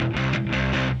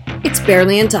It's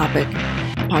Barely on Topic,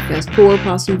 a podcast for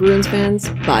Boston Bruins fans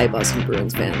by Boston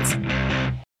Bruins fans.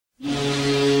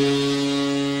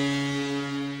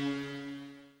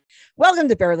 Welcome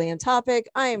to Barely on Topic.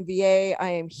 I am VA. I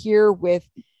am here with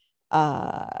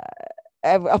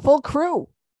a full crew.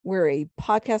 We're a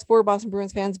podcast for Boston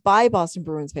Bruins fans by Boston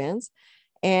Bruins fans.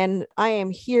 And I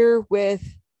am here with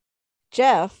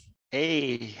Jeff.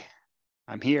 Hey,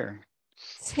 I'm here.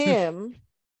 Tim.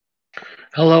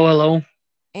 Hello.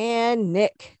 And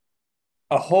Nick.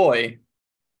 Ahoy.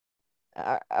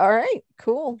 All right,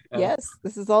 cool. Yes,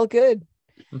 this is all good.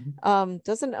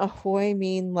 Doesn't ahoy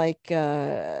mean like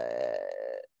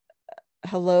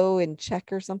hello in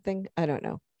Czech or something? I don't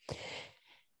know.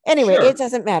 Anyway, Sure. It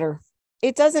doesn't matter.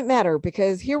 It doesn't matter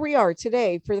because here we are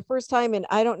today for the first time in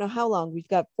I don't know how long. We've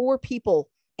got 4 people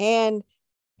and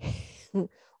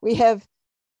we have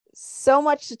so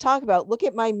much to talk about. Look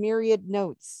at my myriad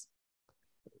notes.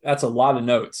 That's a lot of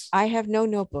notes. I have no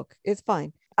notebook. It's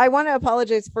fine. I want to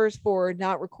apologize first for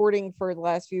not recording for the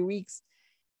last few weeks.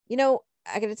 You know,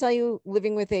 I got to tell you,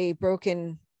 living with a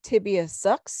broken tibia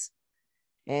sucks.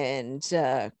 And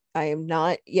I am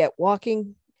not yet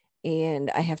walking. And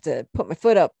I have to put my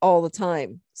foot up all the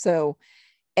time. So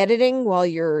editing while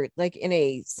you're like in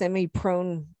a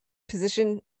semi-prone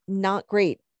position, not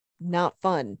great, not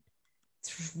fun.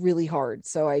 It's really hard.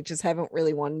 So I just haven't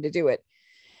really wanted to do it.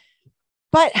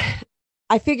 But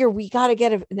I figure we got to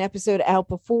get an episode out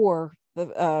before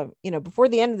before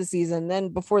the end of the season, then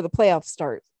before the playoffs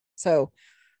start. So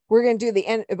we're going to do the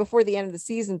end before the end of the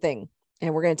season thing.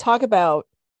 And we're going to talk about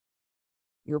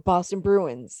your Boston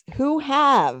Bruins, who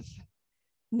have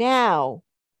now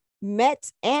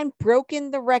met and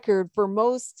broken the record for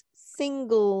most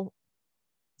single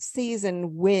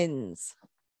season wins,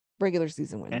 regular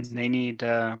season wins. And they need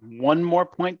one more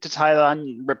point to tie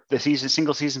on the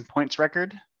single season points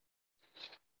record,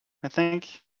 I think.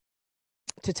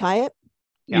 To tie it?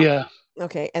 Yeah.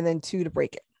 Okay, and then 2 to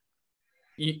break it.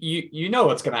 You know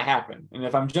what's going to happen. And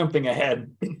if I'm jumping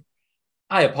ahead,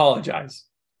 I apologize.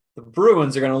 The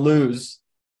Bruins are going to lose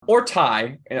or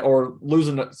tie or lose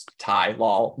in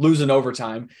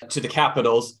overtime to the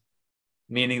Capitals,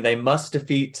 meaning they must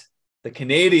defeat the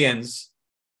Canadiens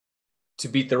to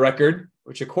beat the record,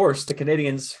 which of course the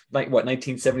Canadiens,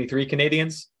 1973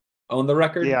 Canadiens own the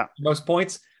record. Yeah. Most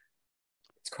points.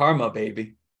 It's karma,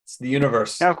 baby. It's the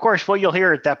universe. Now, of course, what you'll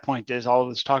hear at that point is all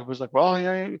this talk was like, well,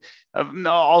 yeah,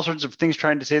 all sorts of things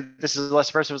trying to say this is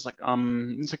less versa. It was like,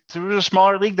 it's like there was a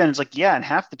smaller league then. It's like, yeah, and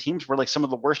half the teams were like some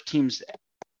of the worst teams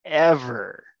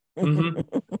ever. Mm-hmm.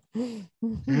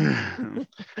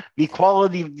 The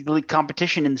quality of the league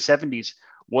competition in the 70s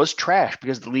was trash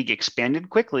because the league expanded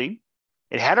quickly.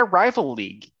 It had a rival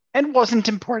league and wasn't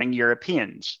importing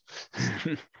Europeans.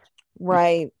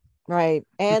 Right.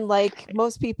 And like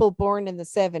most people born in the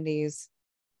 70s,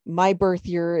 my birth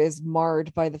year is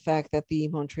marred by the fact that the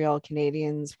Montreal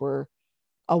Canadiens were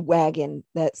a wagon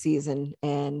that season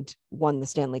and won the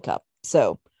Stanley Cup.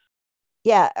 So,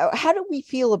 yeah, how do we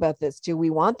feel about this? Do we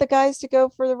want the guys to go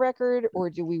for the record, or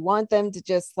do we want them to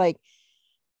just like...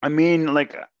 I mean,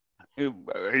 like,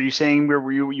 are you saying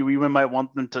where you even might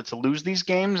want them to lose these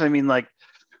games? I mean, like,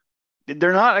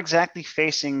 they're not exactly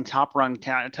facing top rung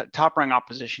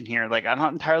opposition here. Like, I'm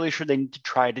not entirely sure they need to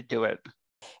try to do it.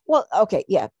 Well, okay,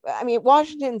 yeah. I mean,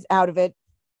 Washington's out of it.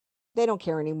 They don't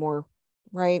care anymore,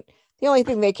 right? The only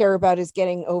thing they care about is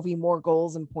getting Ovi more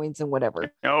goals and points and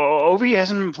whatever. No, Ovi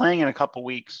hasn't been playing in a couple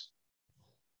weeks.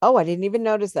 Oh, I didn't even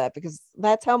notice that because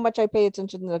that's how much I pay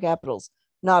attention to the Capitals.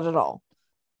 Not at all.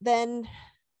 Then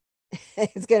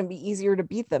it's going to be easier to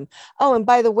beat them. Oh, and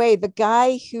by the way, the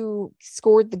guy who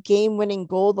scored the game-winning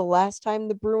goal the last time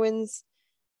the Bruins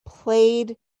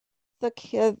played the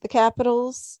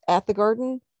Capitals at the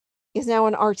Garden is now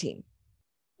on our team.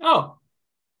 Oh.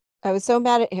 I was so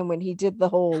mad at him when he did the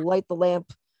whole light the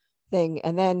lamp thing.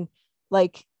 And then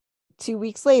like 2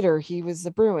 weeks later, he was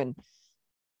the Bruin.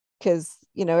 Because,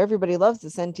 everybody loves the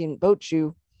sentient boat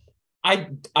shoe. I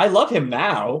love him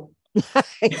now.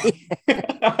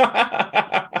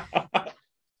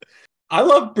 I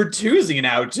love Bertuzzi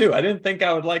now too. I didn't think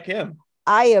I would like him.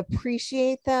 I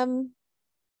appreciate them.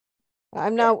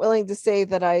 I'm not willing to say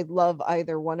that I love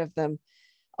either one of them.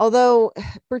 Although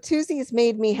Bertuzzi's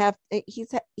made me he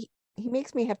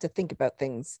makes me have to think about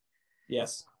things.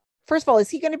 Yes. First of all, is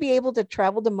he going to be able to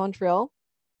travel to Montreal?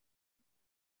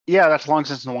 Yeah, that's long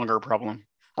since no longer a problem.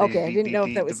 Okay, I didn't know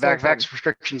if that was the vax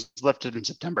restrictions lifted in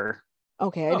September.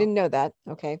 Okay, I didn't know that.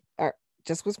 Okay, all right,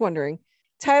 just was wondering.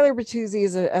 Tyler Bertuzzi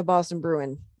is a Boston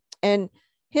Bruin, and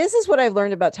this is what I've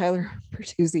learned about Tyler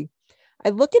Bertuzzi. I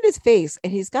look at his face,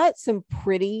 and he's got some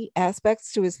pretty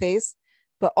aspects to his face,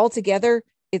 but altogether,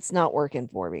 it's not working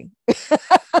for me.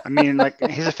 I mean, like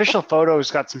his official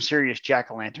photo's got some serious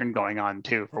jack-o'-lantern going on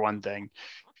too, for one thing.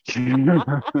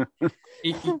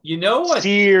 You know what?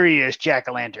 Serious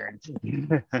jack-o'-lantern.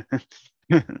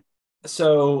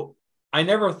 So I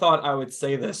never thought I would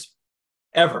say this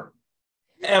ever.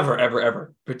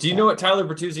 But do you know what Tyler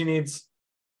Bertuzzi needs?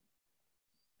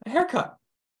 A haircut.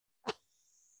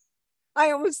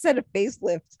 I almost said a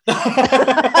facelift.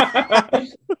 I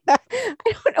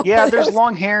don't know. Yeah, there's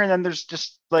long hair, and then there's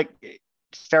just like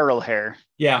feral hair.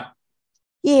 Yeah.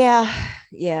 Yeah.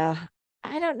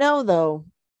 I don't know though.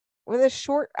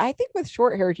 I think with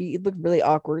short hair, he'd look really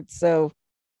awkward. So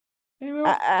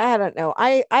I don't know.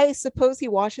 I suppose he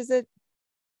washes it,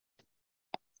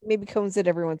 maybe combs it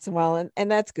every once in a while,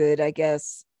 and that's good, I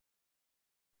guess.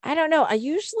 I don't know. I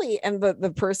usually am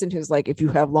the person who's like, if you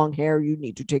have long hair, you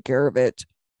need to take care of it.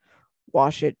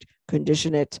 Wash it,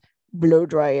 condition it, blow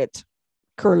dry it,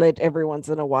 curl it every once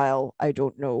in a while. I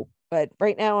don't know. But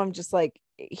right now I'm just like,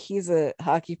 he's a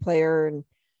hockey player, and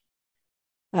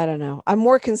I don't know. I'm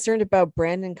more concerned about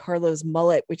Brandon Carlo's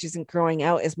mullet, which isn't growing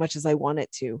out as much as I want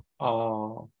it to.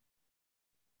 Oh.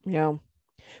 You know.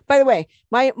 By the way,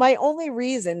 my only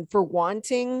reason for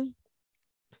wanting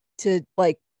to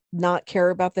like not care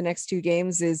about the next 2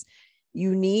 games is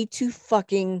you need to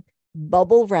fucking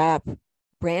bubble wrap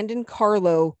Brandon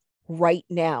Carlo right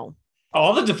now.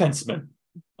 All the defensemen.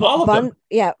 All of them.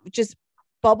 Yeah, just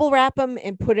bubble wrap him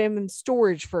and put him in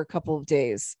storage for a couple of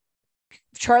days.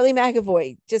 Charlie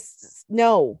McAvoy, just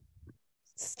no.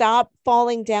 Stop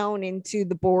falling down into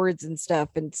the boards and stuff,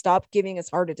 and stop giving us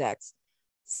heart attacks.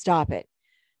 Stop it.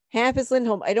 Hampus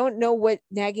Lindholm, I don't know what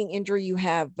nagging injury you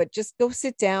have, but just go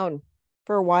sit down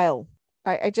for a while.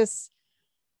 I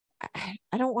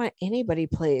don't want anybody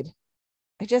played.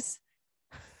 I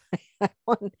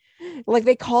want, like,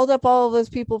 they called up all of those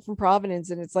people from Providence,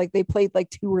 and it's like they played like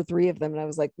 2 or 3 of them, and I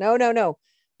was like, no,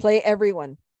 play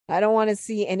everyone. I don't want to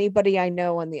see anybody I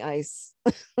know on the ice.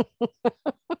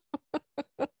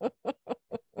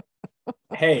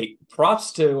 Hey,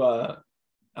 props to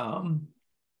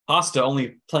Asta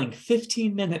only playing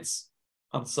 15 minutes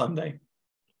on Sunday.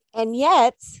 And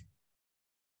yet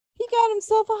he got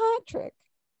himself a hat trick.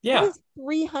 Yeah. His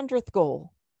 300th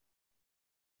goal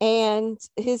and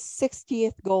his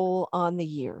 60th goal on the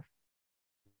year.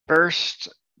 First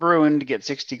Bruin to get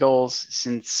 60 goals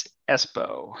since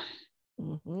Espo.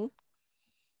 Mm-hmm.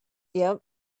 Yep.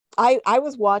 I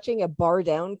was watching a bar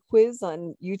down quiz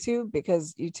on YouTube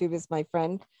because YouTube is my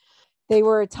friend. They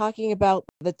were talking about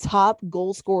the top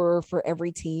goal scorer for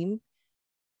every team.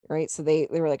 Right. So they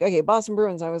were like, okay, Boston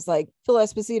Bruins. I was like, Phil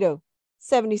Esposito,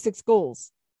 76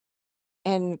 goals.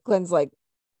 And Glenn's like,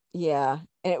 yeah.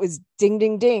 And it was ding,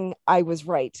 ding, ding. I was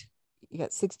right. You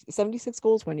got 76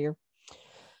 goals one year.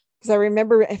 Because I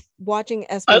remember watching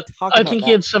Espo talk I about think that.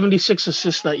 he had 76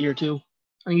 assists that year too.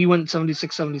 I think he went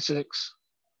 76-76.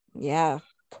 Yeah,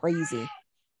 crazy.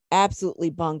 Absolutely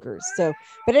bonkers. So,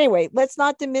 but anyway, let's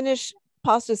not diminish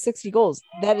Pasta's 60 goals.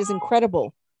 That is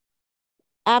incredible.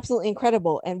 Absolutely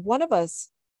incredible. And one of us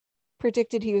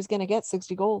predicted he was going to get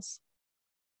 60 goals.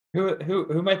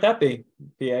 Who might that be,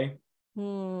 BA? I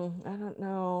don't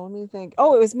know. Let me think.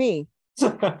 Oh, it was me.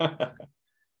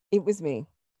 It was me.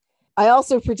 I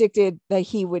also predicted that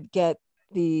he would get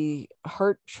the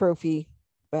Hart Trophy,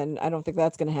 and I don't think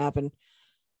that's going to happen.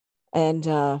 And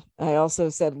I also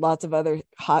said lots of other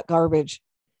hot garbage,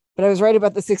 but I was right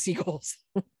about the 60 goals.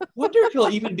 Wonder if he'll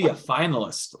even be a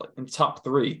finalist in top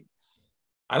 3.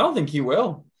 I don't think he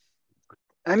will.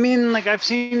 I mean, like I've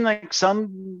seen like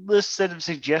some lists that have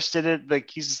suggested it, like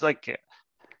he's like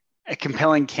a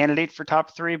compelling candidate for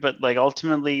top 3, but like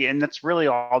ultimately, and that's really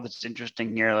all that's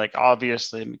interesting here. Like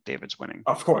obviously McDavid's winning.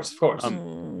 Of course.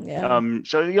 Yeah.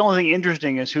 So the only thing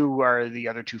interesting is who are the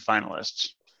other 2 finalists.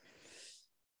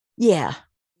 Yeah.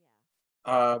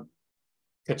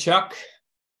 Kachuk.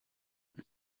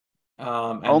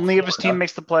 Only if his team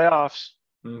makes the playoffs.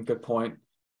 Good point.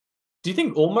 Do you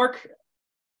think Ullmark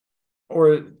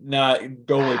or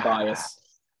goalie bias?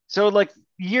 So like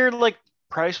year like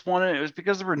Price won it, it was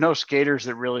because there were no skaters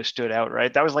that really stood out,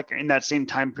 right? That was like in that same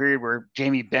time period where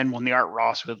Jamie Benn won the Art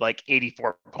Ross with like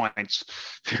 84 points.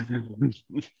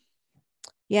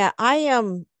 Yeah,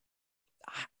 I'm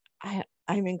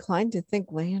inclined to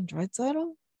think Leon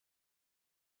Draisaitl,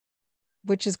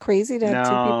 which is crazy to have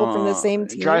 2 people from the same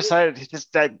team. Draisaitl,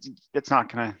 it's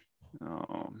not gonna.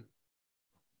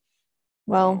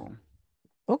 Well,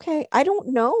 okay, I don't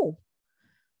know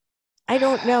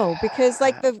because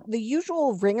like the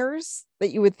usual ringers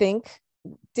that you would think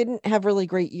didn't have really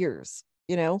great years,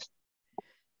 you know.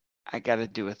 I got to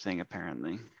do a thing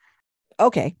apparently.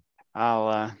 Okay,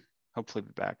 I'll hopefully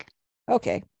be back.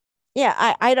 Okay.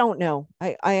 Yeah, I don't know.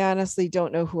 I honestly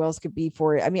don't know who else could be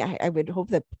for it. I mean, I would hope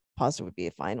that Pasta would be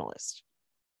a finalist.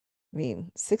 I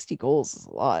mean, 60 goals is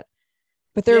a lot.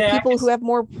 But there are people who have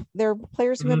more, there are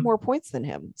players who have more points than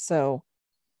him. So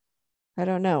I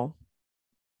don't know.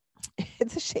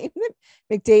 It's a shame that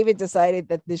McDavid decided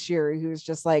that this year he was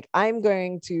just like, I'm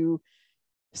going to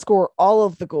score all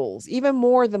of the goals, even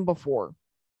more than before.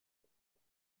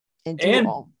 And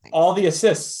do all the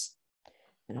assists.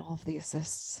 And all of the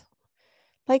assists.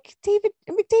 Like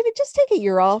McDavid, just take a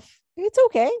year off. It's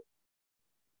okay.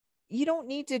 You don't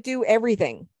need to do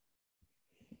everything.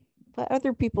 Let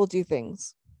other people do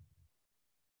things.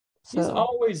 So.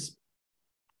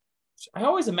 I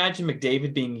always imagine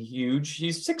McDavid being huge.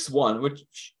 He's 6'1",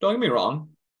 which, don't get me wrong,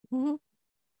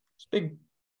 it's big.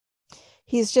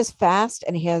 He's just fast,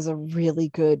 and he has a really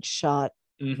good shot.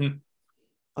 Mm-hmm.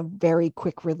 A very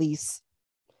quick release.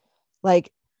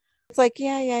 Like, it's like,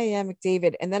 yeah,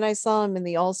 McDavid. And then I saw him in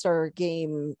the All-Star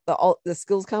game, the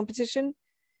skills competition,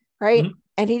 right? Mm-hmm.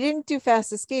 And he didn't do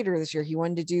fastest skater this year. He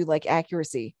wanted to do like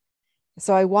accuracy.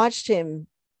 So I watched him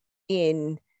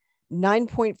in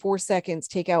 9.4 seconds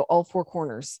take out all four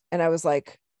corners. And I was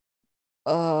like,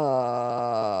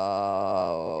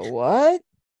 what?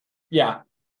 Yeah.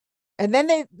 And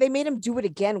then they made him do it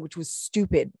again, which was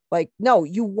stupid. Like, no,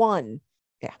 you won.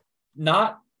 Yeah.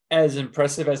 Not as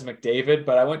impressive as McDavid,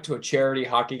 but I went to a charity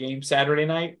hockey game Saturday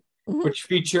night, which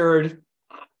featured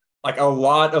like a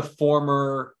lot of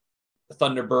former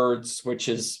Thunderbirds, which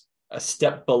is a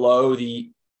step below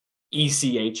the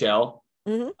ECHL.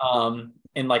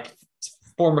 And like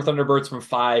former Thunderbirds from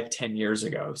 5-10 years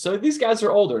ago. So these guys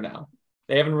are older now.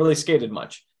 They haven't really skated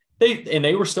much.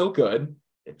 They were still good.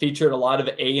 It featured a lot of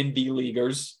A and B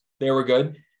leaguers. They were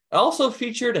good. It also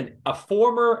featured a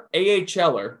former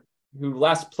AHLer who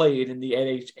last played in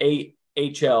the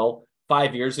AHL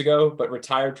 5 years ago, but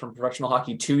retired from professional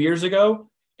hockey 2 years ago.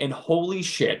 And holy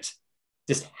shit,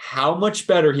 just how much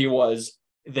better he was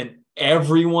than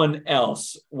everyone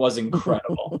else was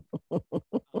incredible.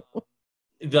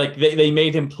 Like they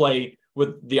made him play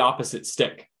with the opposite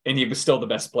stick, and he was still the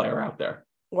best player out there.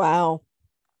 Wow.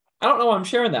 I don't know why I'm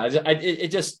sharing that.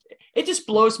 It just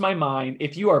blows my mind.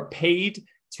 If you are paid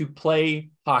to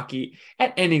play hockey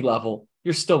at any level,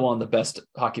 you're still one of the best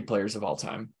hockey players of all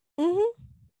time.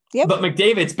 Yep. But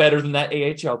McDavid's better than that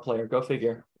AHL player. Go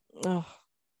figure. Oh.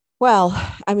 Well,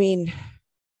 I mean,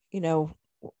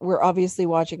 we're obviously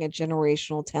watching a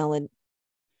generational talent,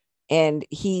 and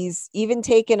he's even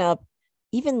taken up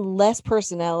even less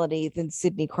personality than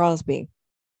Sidney Crosby.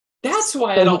 That's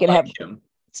why I don't like him.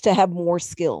 To have more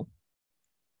skill.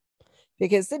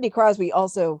 Because Sidney Crosby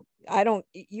also,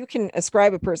 you can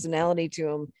ascribe a personality to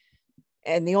him,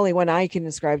 and the only one I can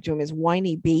ascribe to him is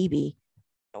whiny baby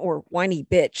or whiny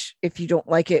bitch, if you don't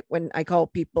like it when I call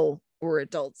people who are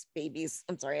adults babies.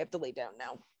 I'm sorry, I have to lay down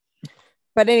now.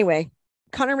 But anyway,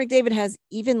 Connor McDavid has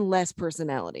even less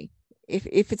personality.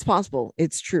 If it's possible,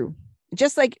 it's true.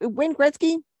 Just like Wayne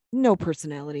Gretzky, no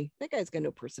personality. That guy's got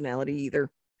no personality either.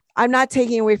 I'm not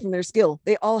taking away from their skill.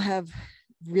 They all have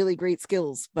really great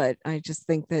skills, but I just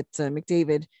think that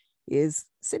McDavid is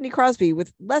Sidney Crosby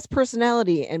with less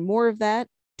personality and more of that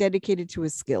dedicated to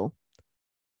his skill.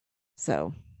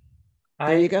 So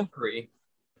there you go. Agree.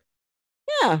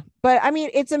 Yeah, but I mean,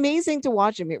 it's amazing to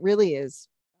watch him. It really is.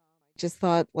 Just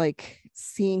thought like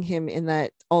seeing him in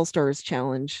that All-Stars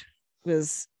challenge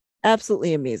was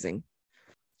absolutely amazing.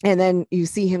 And then you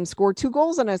see him score 2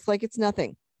 goals and it's like, it's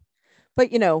nothing. But,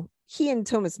 he and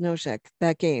Thomas Nosek,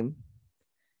 that game,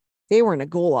 they weren't a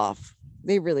goal off.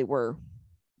 They really were.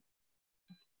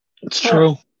 It's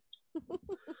true.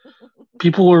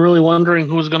 People were really wondering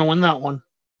who was going to win that one.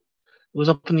 It was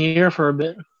up in the air for a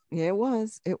bit. Yeah, it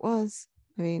was. It was.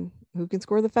 I mean, who can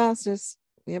score the fastest?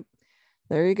 Yep.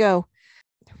 There you go.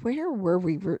 Where were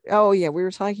we? Oh, yeah. We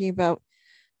were talking about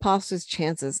Pasta's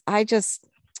chances. I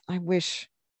wish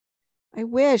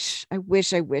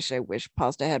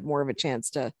Pasta had more of a chance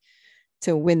to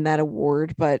win that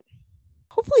award, but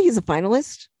hopefully he's a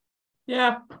finalist.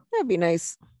 Yeah. That'd be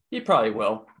nice. He probably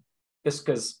will. Just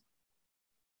because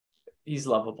he's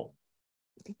lovable.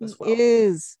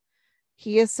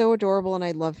 He is so adorable, and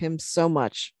I love him so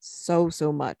much. So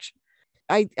much.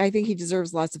 I think he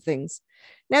deserves lots of things.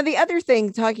 Now, the other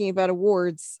thing, talking about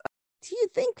awards, do you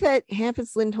think that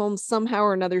Hampus Lindholm somehow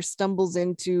or another stumbles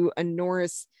into a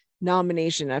Norris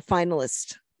nomination, a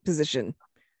finalist position?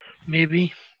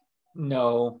 Maybe.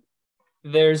 No.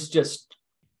 There's just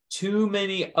too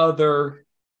many other.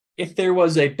 If there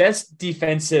was a best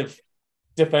defenseman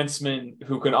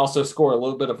who can also score a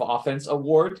little bit of offense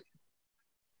award,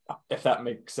 if that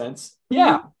makes sense. Mm-hmm.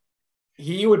 Yeah,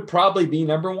 he would probably be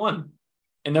number one,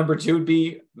 and number two would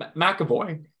be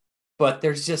McAvoy. But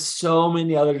there's just so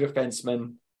many other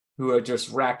defensemen who are just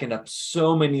racking up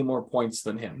so many more points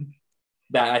than him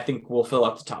that I think will fill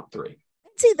up the top three.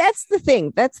 See, that's the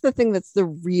thing. That's the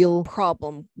real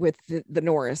problem with the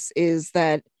Norris is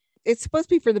that it's supposed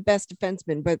to be for the best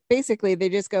defenseman, but basically they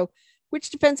just go, which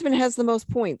defenseman has the most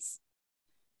points?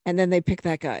 And then they pick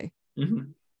that guy.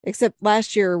 Mm-hmm. Except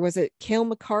last year, was it Cale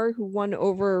Makar who won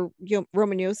over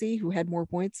Roman Josi, who had more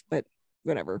points, but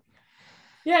whatever.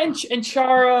 Yeah, and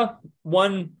Chara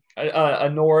won a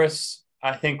Norris,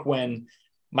 I think, when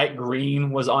Mike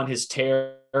Green was on his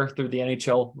tear through the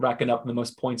NHL, racking up the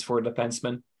most points for a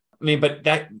defenseman. I mean, but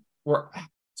that we're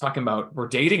talking about, we're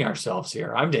dating ourselves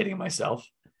here. I'm dating myself.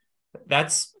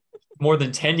 That's more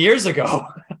than 10 years ago.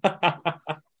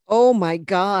 Oh my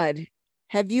God.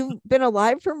 Have you been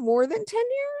alive for more than 10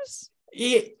 years?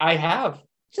 Yeah, I have.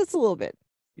 Just a little bit.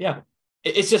 Yeah.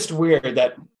 It's just weird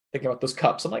that thinking about those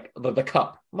cups. I'm like, the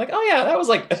cup. I'm like, oh yeah, that was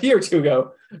like a year or two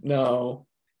ago. No,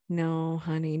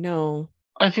 honey, no.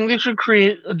 I think they should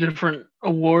create a different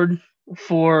award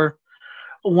for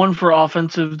one for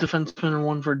offensive defenseman and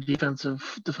one for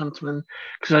defensive defenseman,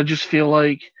 because I just feel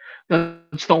like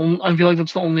that's the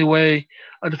only way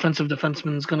a defensive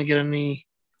defenseman is going to get any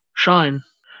shine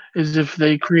is if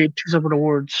they create two separate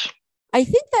awards. I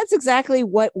think that's exactly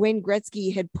what Wayne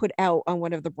Gretzky had put out on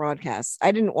one of the broadcasts.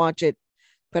 I didn't watch it,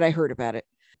 but I heard about it.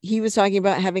 He was talking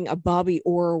about having a Bobby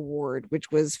Orr award,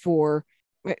 which was for,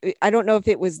 I don't know if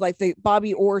it was like the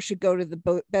Bobby Orr should go to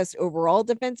the best overall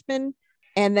defenseman,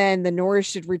 and then the Norris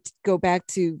should go back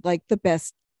to like the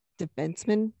best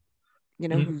defenseman,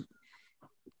 who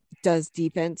does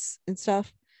defense and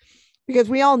stuff. Because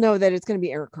we all know that it's going to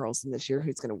be Erik Karlsson this year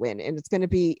who's going to win, and it's going to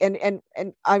be and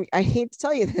I hate to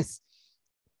tell you this,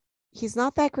 he's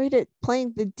not that great at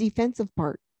playing the defensive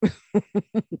part.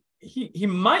 he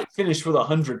might finish with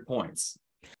 100 points.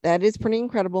 That is pretty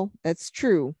incredible. That's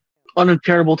true. On a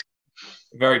terrible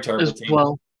team. Very terrible team.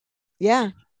 Well, yeah.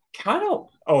 Kind of.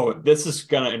 Oh, this is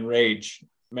going to enrage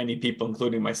many people,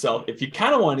 including myself. If you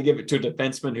kind of want to give it to a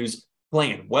defenseman who's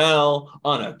playing well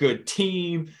on a good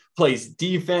team, plays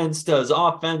defense, does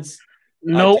offense.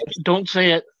 No, don't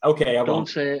say it. Okay, I won't. Don't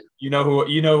say it. You know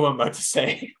who I'm about to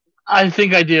say. I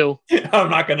think I do. I'm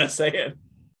not going to say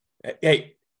it.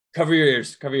 Hey, cover your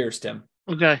ears, Tim.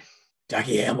 Okay.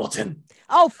 Dougie Hamilton.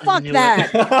 Oh, fuck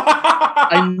that.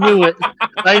 I knew it.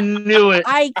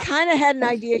 I kind of had an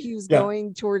idea he was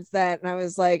going towards that. And I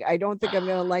was like, I don't think I'm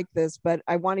going to like this, but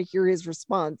I want to hear his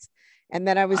response. And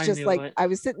then I was just like, I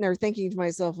was sitting there thinking to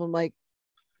myself, I'm like,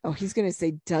 oh, he's going to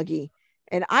say Dougie.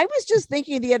 And I was just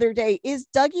thinking the other day, is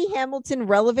Dougie Hamilton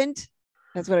relevant?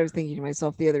 That's what I was thinking to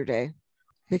myself the other day,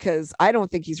 because I don't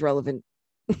think he's relevant.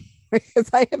 Because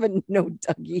I have a no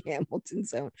Dougie Hamilton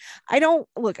zone. I don't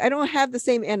have the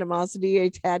same animosity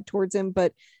I had towards him,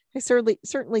 but I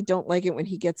certainly don't like it when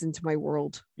he gets into my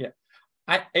world. Yeah.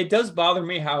 It does bother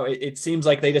me how it seems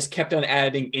like they just kept on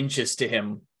adding inches to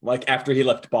him, like after he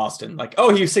left Boston. Like,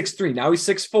 oh, he was 6'3", now he's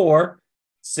 6'4",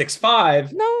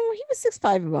 6'5". No, he was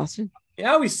 6'5" in Boston.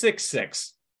 Now he's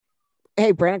 6'6".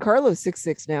 Hey, Brandon Carlo's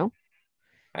 6'6" now.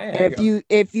 And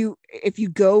if you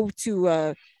go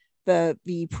to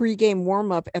the pregame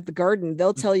warm up at the Garden,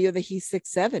 they'll tell you that he's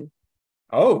 6'7".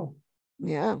 Oh,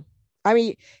 yeah. I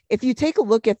mean, if you take a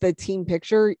look at the team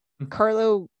picture,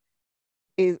 Carlo,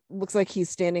 it looks like he's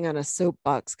standing on a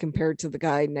soapbox compared to the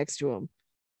guy next to him.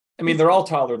 I mean, they're all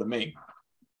taller than me,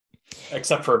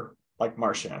 except for like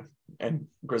Marchand and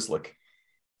Grzelcyk.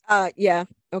 Yeah.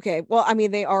 Okay. Well, I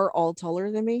mean, they are all taller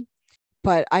than me,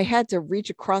 but I had to reach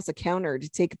across a counter to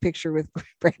take a picture with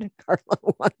Brandon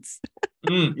Carlo once.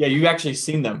 Yeah, you've actually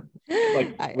seen them,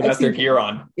 like without their gear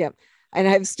on. Yeah, and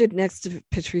I've stood next to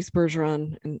Patrice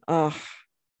Bergeron, and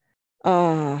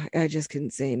I just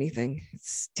couldn't say anything.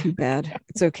 It's too bad.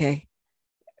 It's okay.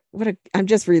 I'm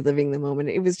just reliving the moment.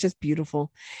 It was just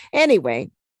beautiful. Anyway,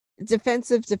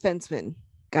 defensive defensemen,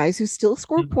 guys who still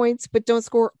score points but don't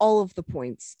score all of the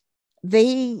points,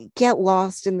 they get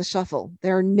lost in the shuffle.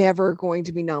 They're never going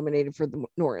to be nominated for the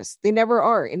Norris. They never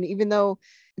are. And even though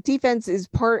defense is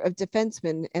part of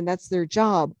defensemen and that's their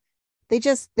job, they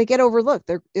get overlooked.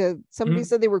 Somebody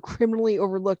said they were criminally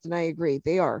overlooked, and I agree,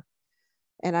 they are.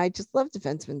 And I just love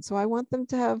defensemen, so I want them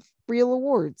to have real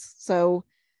awards. So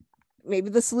maybe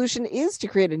the solution is to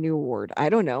create a new award. I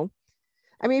don't know.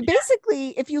 I mean,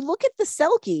 basically, if you look at the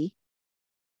Selke,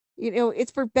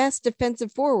 it's for best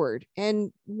defensive forward.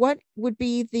 And what would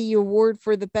be the award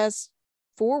for the best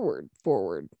forward?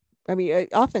 I mean,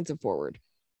 offensive forward.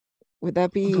 Would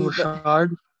that be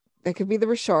Richard? That could be the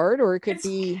Richard, or it could It's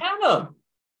be kind of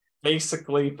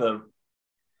basically the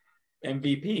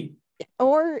MVP.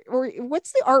 or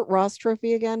what's the Art Ross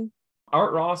trophy again?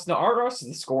 Art Ross. No, Art Ross is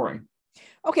the scoring.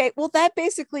 Okay, well, that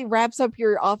basically wraps up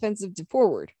your offensive to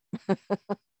forward,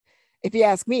 if you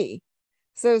ask me.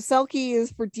 So Selke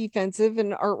is for defensive,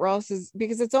 and Art Ross is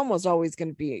because it's almost always going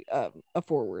to be a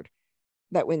forward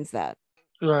that wins that.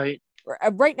 Right.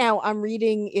 Right now, I'm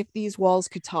reading If These Walls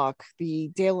Could Talk, the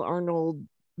Dale Arnold,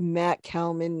 Matt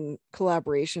Kalman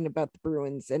collaboration about the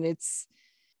Bruins, and it's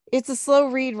a slow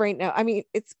read right now. I mean,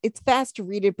 it's fast to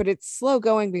read it, but it's slow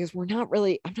going because I'm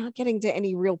not getting to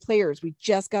any real players. We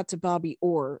just got to Bobby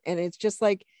Orr, and it's just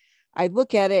like I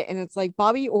look at it and it's like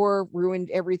Bobby Orr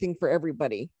ruined everything for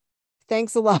everybody.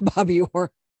 Thanks a lot, Bobby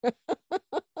Orr.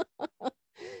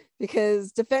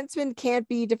 Because defensemen can't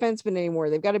be defensemen anymore.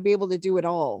 They've got to be able to do it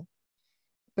all.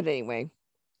 But anyway,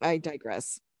 I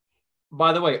digress.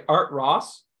 By the way, Art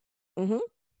Ross,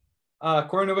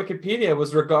 according to Wikipedia,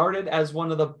 was regarded as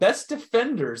one of the best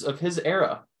defenders of his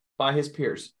era by his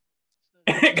peers.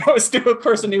 And it goes to a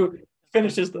person who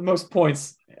finishes the most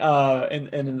points in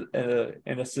the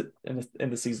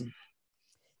season.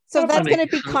 So that's going to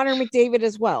be Connor McDavid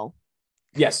as well.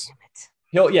 Yes.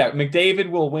 McDavid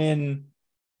will win.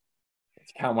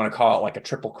 I kind of want to call it like a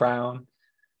triple crown.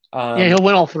 Yeah, he'll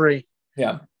win all three.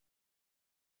 Yeah.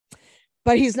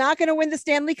 But he's not going to win the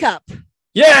Stanley Cup.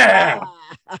 Yeah.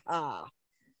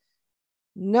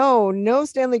 No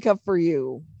Stanley Cup for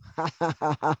you.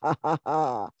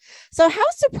 So how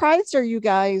surprised are you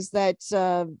guys that,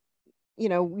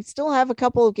 we still have a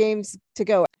couple of games to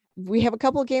go? We have a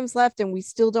couple of games left and we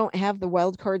still don't have the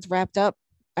wild cards wrapped up.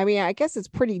 I mean, I guess it's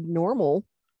pretty normal,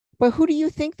 but who do you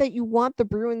think that you want the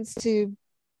Bruins to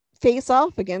face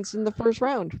off against in the first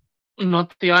round?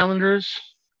 Not the Islanders.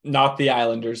 Not the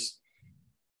Islanders.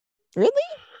 Really?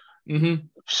 Mm-hmm.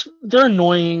 They're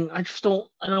annoying. I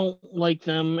don't like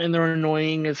them, and they're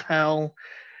annoying as hell.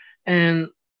 And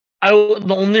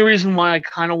the only reason why I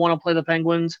kind of want to play the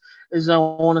Penguins is I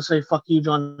want to say fuck you,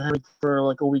 John Henry, for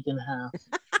like a week and a half.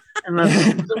 And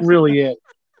that's really it.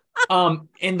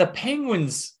 And the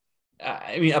Penguins,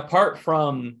 I mean, apart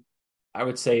from, I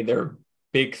would say their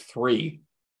big three,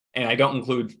 and I don't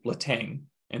include Letang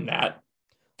in that.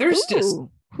 There's just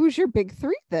who's your big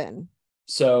three then?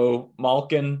 So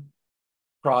Malkin,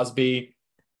 Crosby,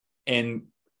 and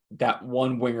that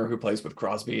one winger who plays with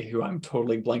Crosby, who I'm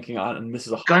totally blanking on, and this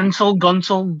is a Gunsel,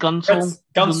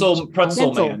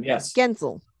 Pretzel man, yes,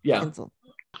 Gensel, yeah. Gensel.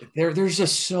 There's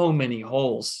just so many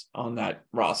holes on that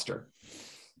roster.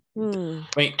 I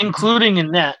mean, including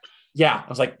in net. Yeah, I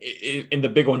was like, in the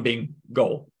big one being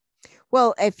goal.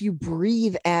 Well, if you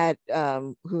breathe at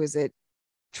who is it,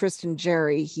 Tristan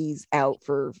Jerry, he's out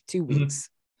for 2 weeks.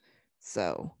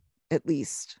 So at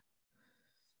least,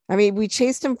 I mean, we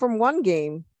chased him from one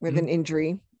game with an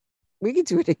injury. We could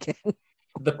do it again.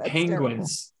 The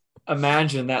Penguins,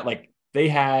 imagine that, like they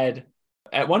had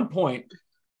at one point,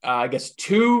 I guess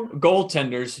 2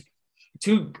 goaltenders,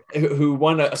 who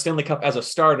won a Stanley Cup as a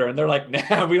starter, and they're like,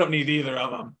 nah, we don't need either of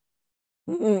them.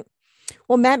 Mm-mm.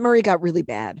 Well, Matt Murray got really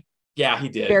bad. Yeah, he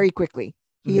did. Very quickly.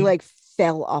 He like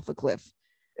fell off a cliff,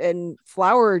 and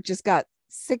Flower just got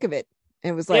sick of it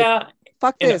and was like,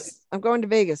 fuck this. I'm going to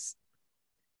Vegas.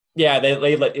 Yeah,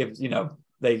 they let it,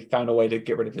 they found a way to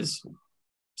get rid of his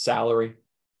salary.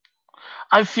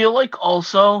 I feel like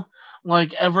also,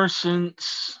 like, ever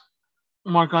since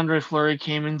Marc-Andre Fleury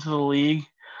came into the league,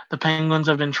 the Penguins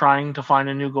have been trying to find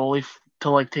a new goalie to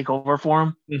like take over for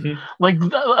him. Like,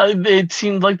 it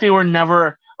seemed like they were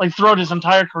never, like, throughout his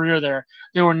entire career there,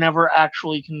 they were never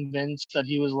actually convinced that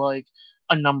he was like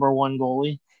a number one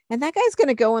goalie. And that guy's going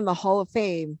to go in the Hall of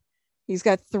Fame. He's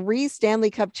got 3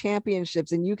 Stanley Cup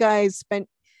championships, and you guys spent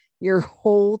your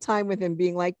whole time with him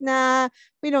being like, nah,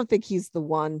 we don't think he's the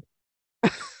one.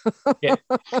 Yeah.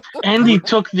 And he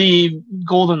took the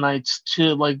Golden Knights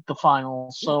to like the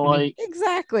finals. So like,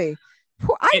 exactly.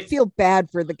 I feel bad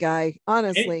for the guy,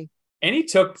 honestly. And he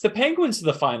took the Penguins to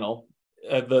the final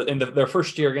in their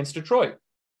first year against Detroit.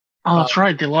 Oh, that's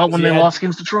right. They lost when they lost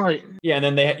against Detroit. Yeah,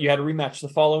 and then you had a rematch the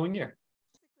following year.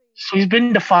 So he's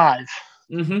been to 5.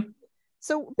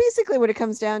 So basically what it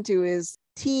comes down to is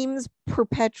teams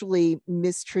perpetually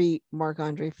mistreat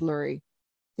Marc-Andre Fleury.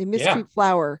 They mistreat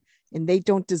Flower, and they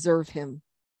don't deserve him.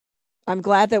 I'm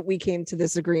glad that we came to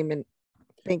this agreement.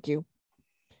 Thank you.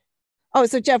 Oh,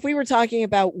 so Jeff, we were talking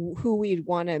about who we'd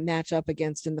want to match up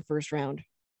against in the first round.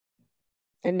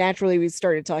 And naturally, we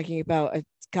started talking about a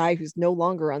guy who's no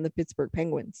longer on the Pittsburgh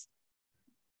Penguins.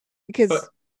 Because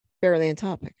barely on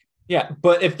topic. Yeah,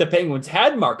 but if the Penguins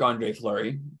had Marc-Andre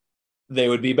Fleury, they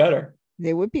would be better.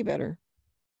 They would be better.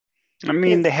 I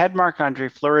mean, they had Marc-Andre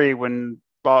Fleury when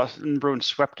Boston Bruins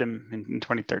swept him in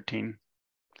 2013.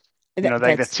 You know,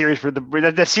 like that series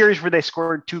where they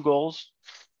scored 2 goals.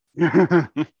 Yeah,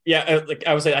 like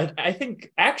I was saying, I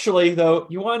think actually though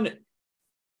you won.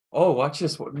 Oh, watch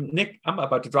this, Nick! I'm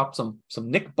about to drop some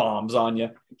Nick bombs on you.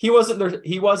 He wasn't there.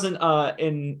 He wasn't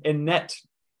in net.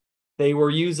 They were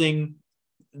using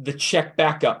the Czech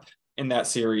backup in that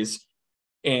series,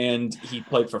 and he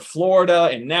played for Florida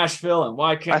and Nashville and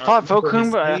why can't I thought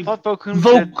Vokun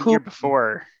the year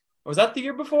before. Was that the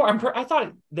year before? I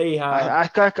thought they. I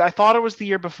thought it was the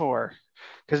year before,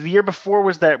 because the year before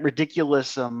was that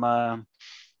ridiculous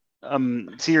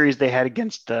series they had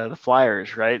against the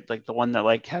Flyers, right? Like the one that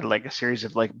like had like a series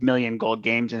of like million goal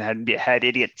games and had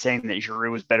idiots saying that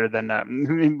Giroux was better than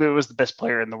it was the best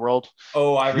player in the world.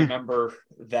 Oh, I remember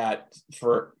that.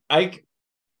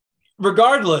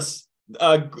 Regardless,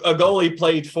 a goalie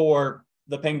played for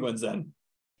the Penguins then.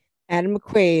 Adam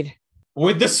McQuaid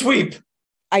With the sweep.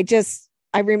 I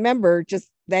remember just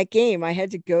that game. I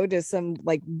had to go to some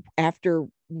like after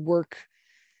work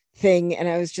thing, and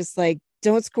I was just like,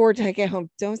 "Don't score till I get home.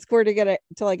 Don't score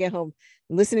till I get home."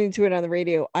 Listening to it on the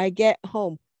radio, I get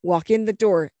home, walk in the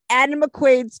door, Adam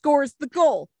McQuaid scores the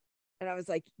goal, and I was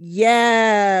like,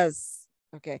 "Yes,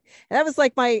 okay." And that was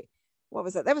like what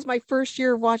was that? That was my first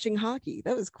year of watching hockey.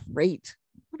 That was great.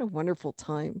 What a wonderful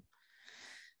time.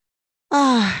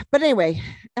 But anyway,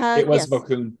 it was yes.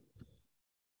 Vokun.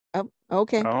 Oh,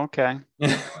 okay. Oh, okay.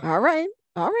 All right.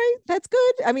 That's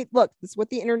good. I mean, look, this is what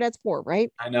the internet's for,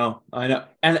 right? I know.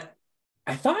 And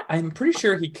I'm pretty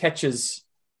sure he catches,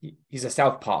 he's a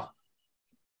southpaw.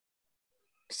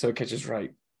 So he catches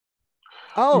right.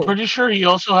 Oh. I'm pretty sure he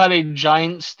also had a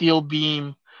giant steel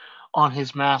beam on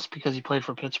his mask because he played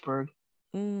for Pittsburgh.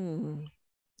 Okay.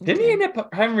 Didn't he end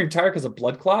up having retired because of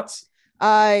blood clots?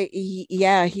 He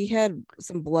had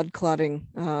some blood clotting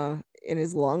in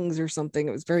his lungs or something.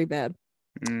 It was very bad.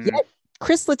 Yet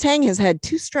Chris Letang has had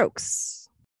 2 strokes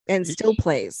and still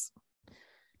plays.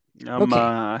 Okay.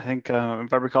 I think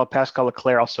if I recall, Pascal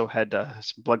Leclerc also had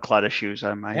some blood clot issues.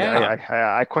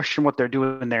 I question what they're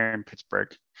doing there in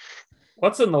Pittsburgh.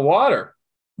 What's in the water?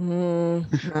 I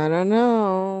don't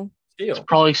know. It's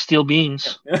probably steel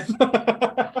beams.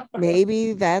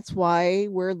 Maybe that's why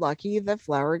we're lucky that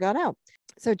Flower got out.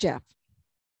 So Jeff,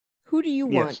 who do you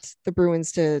want the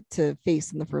Bruins to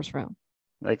face in the first round?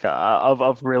 Like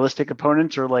of realistic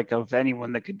opponents, or like of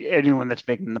anyone that's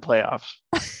making the playoffs?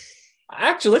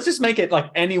 Actually, let's just make it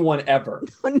like anyone ever.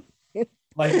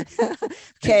 Like,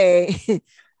 okay.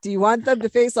 Do you want them to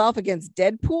face off against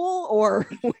Deadpool, or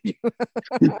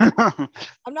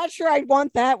I'm not sure I'd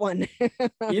want that one.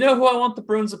 You know who I want the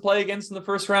Bruins to play against in the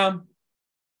first round?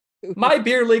 My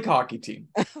beer league hockey team.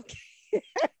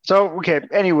 Okay.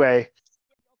 Anyway,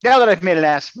 now that I've made an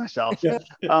ass of myself,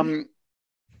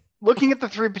 looking at the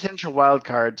 3 potential wild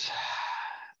cards,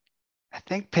 I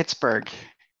think Pittsburgh.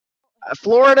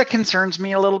 Florida concerns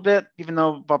me a little bit, even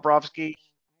though Bobrovsky.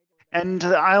 And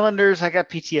the Islanders, I got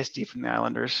PTSD from the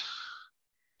Islanders.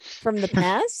 From the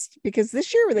past? Because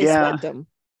this year they swept them.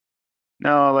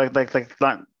 No, like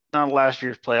not last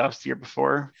year's playoffs, the year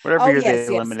before. Whatever year they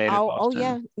eliminated Boston. Oh,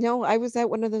 yeah. No, I was at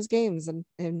one of those games, and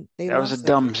they that was a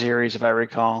dumb series, if I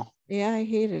recall. Yeah, I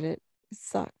hated it. It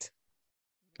sucked.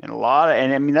 And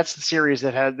I mean, that's the series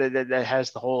that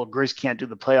has the whole Grizz can't do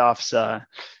the playoffs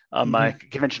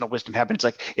conventional wisdom happen. It's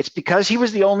like, it's because he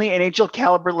was the only NHL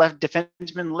caliber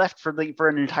defenseman left for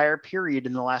an entire period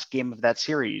in the last game of that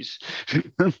series.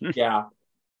 Yeah.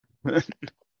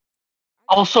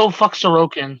 Also, fuck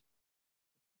Sorokin.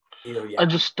 Ew, yeah.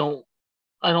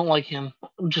 I don't like him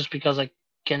just because I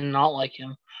cannot like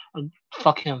him.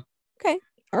 Fuck him. Okay.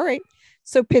 All right.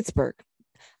 So Pittsburgh.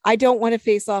 I don't want to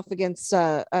face off against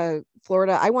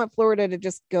Florida. I want Florida to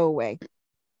just go away.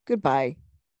 Goodbye.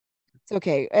 It's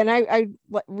okay. And I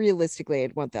realistically,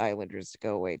 I'd want the Islanders to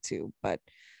go away too. But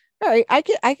all right, I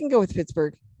can go with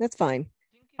Pittsburgh. That's fine.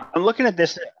 I'm looking at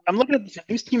this.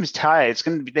 These teams tie. It's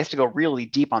going to be, they have to go really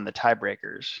deep on the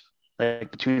tiebreakers, like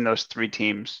between those 3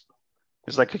 teams.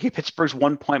 It's like, okay, Pittsburgh's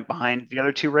 1 point behind the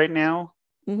other 2 right now.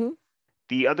 Mm-hmm.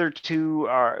 The other 2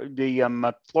 are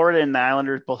the Florida and the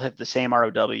Islanders both have the same ROW,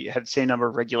 have the same number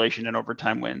of regulation and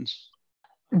overtime wins.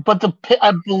 But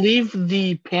I believe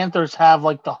the Panthers have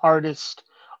like the hardest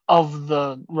of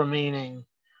the remaining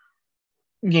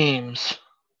games.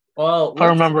 Well, if I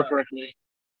remember correctly.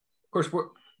 Of course,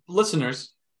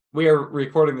 listeners, we are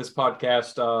recording this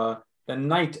podcast the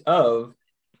night of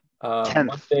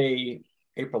Monday,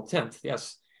 April 10th.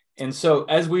 Yes. And so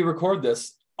as we record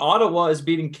this, Ottawa is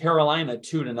beating Carolina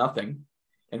 2-0,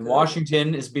 and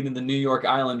Washington is beating the New York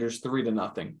Islanders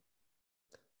 3-0.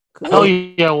 Good. Oh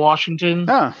yeah, Washington.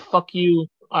 Oh. Fuck you,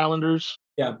 Islanders.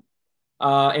 Yeah.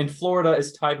 And Florida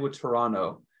is tied with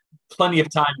Toronto. Plenty of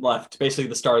time left. Basically,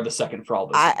 the start of the second for all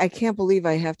this. I can't believe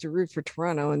I have to root for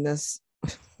Toronto in this.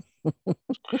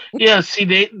 Yeah,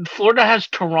 see, Florida has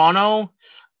Toronto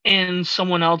and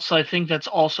someone else I think that's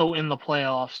also in the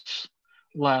playoffs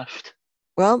left.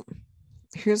 Well,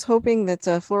 here's hoping that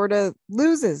Florida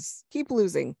loses. Keep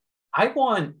losing. I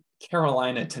want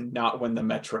Carolina to not win the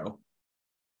Metro.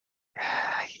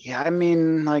 Yeah, I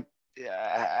mean, like,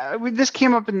 this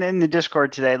came up in the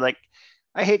Discord today. Like,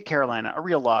 I hate Carolina a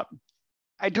real lot.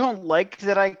 I don't like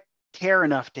that I care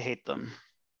enough to hate them.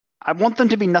 I want them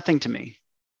to be nothing to me.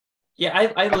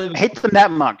 Yeah, I hate them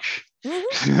that much.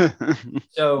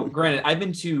 So, granted, I've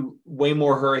been to way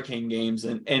more Hurricane games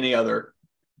than any other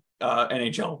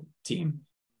NHL team.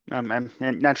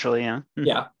 Naturally, yeah.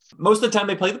 Yeah. Most of the time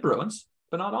they play the Bruins,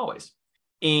 but not always.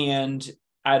 And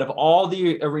out of all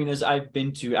the arenas I've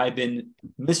been to, I've been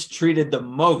mistreated the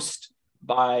most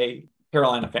by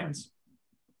Carolina fans.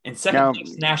 And second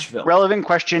place, Nashville. Relevant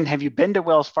question. Have you been to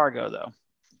Wells Fargo, though?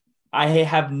 I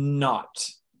have not.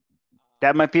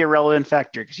 That might be a relevant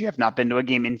factor because you have not been to a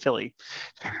game in Philly.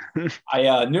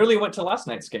 I nearly went to last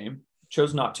night's game.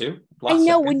 Chose not to. I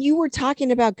know when you were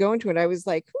talking about going to it, I was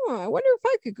like, I wonder if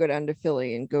I could go down to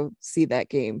Philly and go see that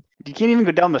game. You can't even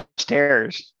go down the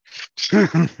stairs.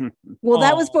 Well,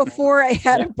 that was before I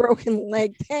had a broken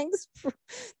leg. Thanks,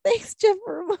 Jeff,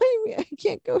 for reminding me. I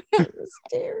can't go down the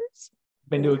stairs.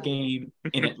 Been to a game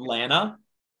in Atlanta.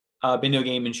 Been to a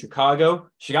game in Chicago.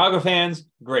 Chicago fans,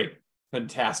 great.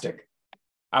 Fantastic.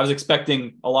 I was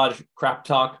expecting a lot of crap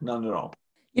talk. None at all.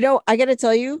 You know, I got to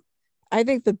tell you, I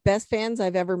think the best fans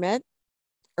I've ever met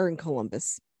are in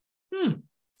Columbus.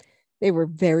 They were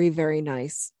very, very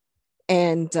nice.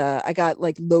 And I got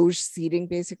like loge seating,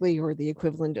 basically, or the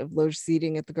equivalent of loge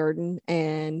seating at the Garden,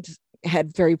 and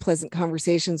had very pleasant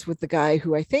conversations with the guy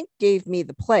who I think gave me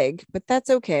the plague, but that's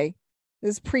okay.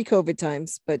 This is pre-COVID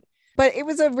times, but it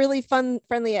was a really fun,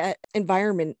 friendly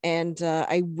environment. And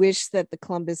I wish that the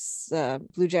Columbus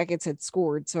Blue Jackets had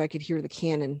scored so I could hear the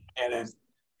cannon.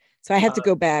 So I had to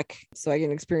go back so I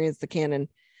can experience the cannon.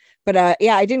 But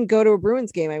yeah, I didn't go to a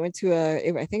Bruins game. I went to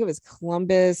I think it was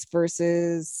Columbus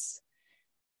versus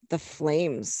the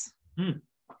Flames.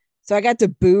 So I got to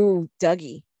boo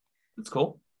Dougie. That's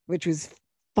cool. Which was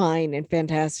fine and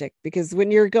fantastic, because when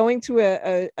you're going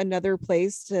to another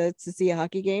place to see a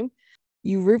hockey game,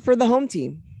 you root for the home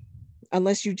team,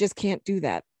 unless you just can't do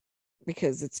that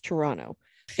because it's Toronto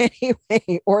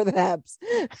anyway, or the Habs.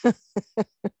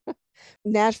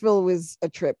 Nashville was a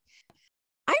trip.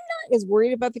 I'm not as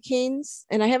worried about the Canes,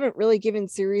 and I haven't really given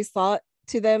serious thought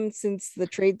to them since the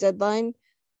trade deadline,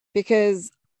 because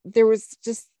there was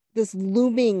just this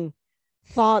looming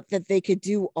thought that they could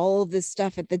do all of this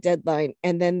stuff at the deadline,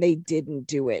 and then they didn't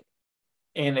do it.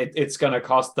 And it's going to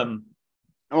cost them.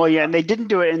 Well, yeah, and they didn't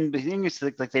do it, and the thing is,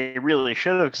 like they really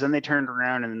should have, because then they turned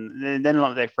around, and then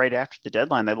like right after the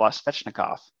deadline, they lost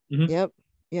Svechnikov. Yep.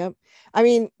 I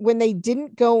mean, when they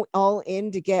didn't go all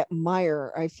in to get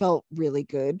Meyer, I felt really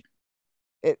good.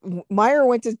 Meyer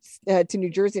went to New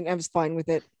Jersey, and I was fine with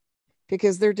it,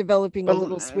 because they're developing a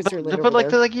little Switzerland. But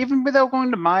like even without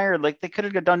going to Meyer, like they could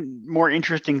have done more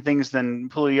interesting things than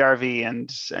Puljujarvi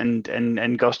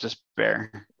and Gostas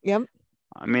Bear. Yep.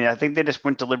 I mean, I think they just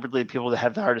went deliberately to people that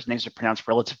have the hardest names to pronounce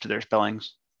relative to their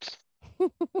spellings.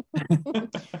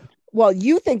 Well,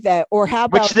 you think that, or how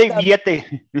about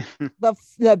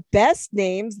the best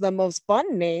names, the most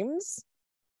fun names?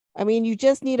 I mean, you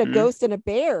just need a ghost and a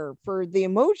bear for the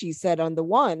emoji set on the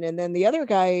one, and then the other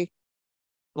guy.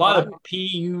 A lot of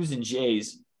P-U's and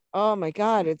J's. Oh my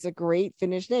God, it's a great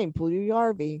Finnish name,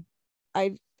 Puljujarvi.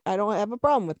 I don't have a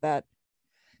problem with that.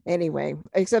 Anyway,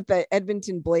 except that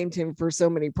Edmonton blamed him for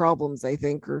so many problems, I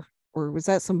think, or was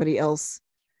that somebody else?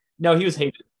 No, he was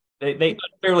hated. They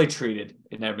unfairly treated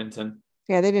in Edmonton.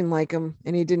 Yeah, they didn't like him,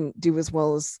 and he didn't do as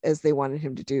well as they wanted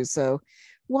him to do. So,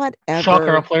 whatever.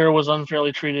 Shocker, a player was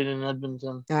unfairly treated in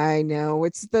Edmonton. I know.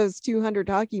 It's those 200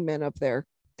 hockey men up there.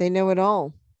 They know it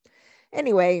all.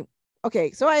 Anyway,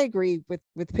 okay, so I agree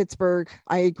with Pittsburgh.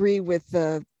 I agree with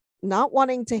not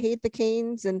wanting to hate the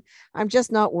Canes, and I'm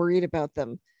just not worried about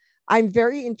them. I'm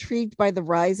very intrigued by the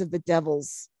rise of the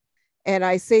Devils. And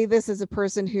I say this as a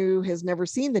person who has never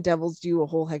seen the Devils do a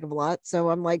whole heck of a lot. So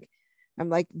I'm like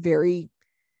very,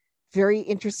 very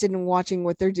interested in watching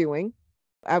what they're doing.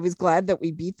 I was glad that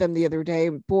we beat them the other day.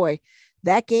 Boy,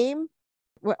 that game,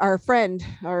 our friend,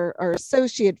 our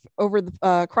associate over the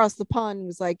across the pond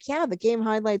was like, yeah, the game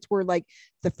highlights were like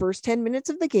the first 10 minutes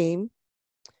of the game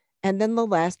and then the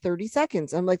last 30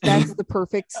 seconds. I'm like, that's the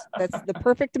perfect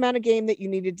amount of game that you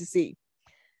needed to see.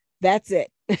 That's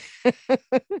it.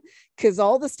 Because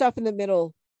all the stuff in the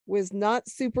middle was not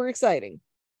super exciting,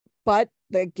 but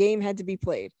the game had to be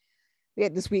played. Yeah,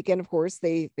 this weekend, of course,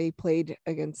 they played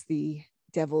against the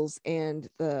Devils and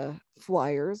the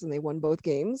Flyers, and they won both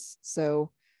games.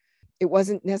 So it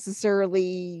wasn't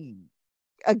necessarily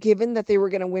a given that they were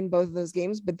going to win both of those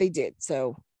games, but they did.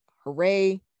 So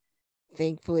hooray,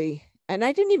 thankfully. And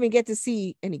I didn't even get to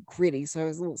see any Gritty, so I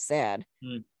was a little sad.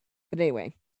 But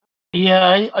anyway.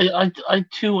 Yeah, I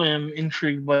too am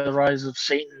intrigued by the rise of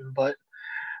Satan, but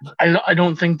I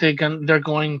don't think they're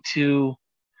going to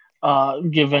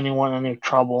give anyone any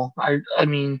trouble. I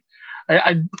mean,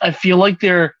 I feel like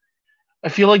they're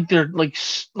like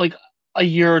a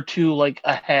year or two like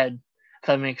ahead, if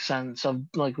that makes sense, of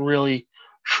like really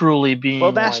truly being.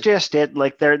 Well, that's just it.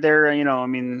 Like they're I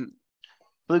mean,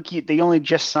 they only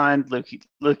just signed Luke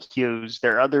Hughes.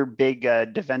 Their other big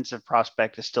defensive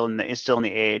prospect is still in the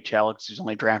AHL. He was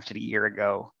only drafted a year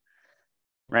ago.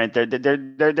 Right, they're at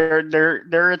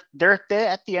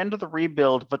the end of the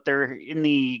rebuild, but they're in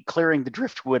the clearing the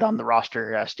driftwood on the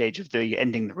roster stage of the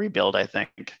ending the rebuild, I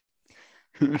think.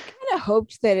 I kind of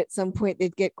hoped that at some point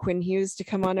they'd get Quinn Hughes to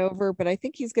come on over, but I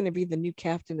think he's going to be the new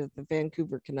captain of the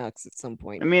Vancouver Canucks at some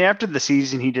point. I mean, after the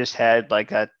season he just had,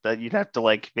 like you'd have to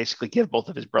like basically give both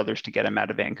of his brothers to get him out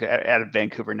of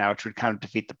Vancouver now, which would kind of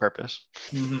defeat the purpose.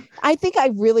 Mm-hmm. I think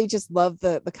I really just love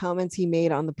the comments he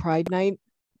made on the Pride Night,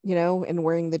 and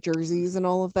wearing the jerseys and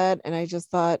all of that. And I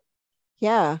just thought,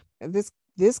 yeah, this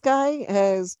guy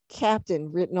has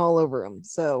captain written all over him.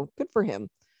 So good for him.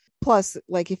 Plus,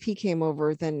 like if he came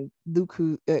over, then Luke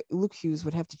Hughes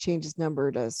would have to change his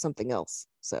number to something else.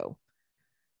 So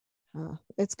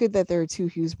it's good that there are two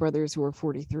Hughes brothers who are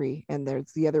 43, and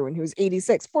there's the other one who's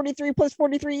 86. 43 plus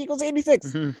 43 equals 86.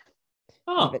 Mm-hmm.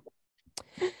 Oh.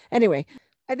 Anyway,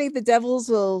 I think the Devils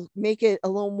will make it a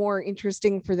little more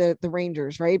interesting for the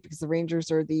Rangers, right? Because the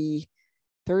Rangers are the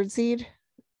 3rd seed,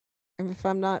 if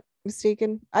I'm not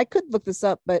mistaken. I could look this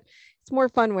up, but it's more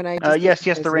fun when I yes,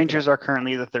 the Rangers are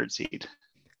currently the 3rd seed.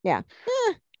 Yeah.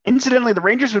 Incidentally, the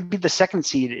Rangers would be the 2nd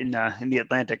seed in the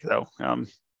Atlantic, though,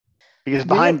 because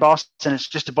behind Boston, it's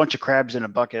just a bunch of crabs in a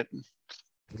bucket.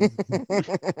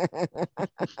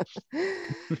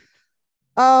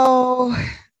 Oh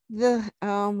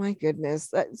my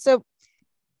goodness. So,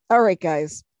 all right,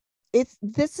 guys,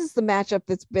 this is the matchup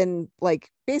that's been like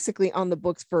basically on the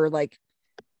books for like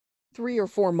 3 or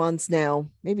 4 months now,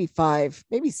 maybe 5,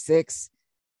 maybe 6.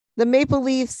 The Maple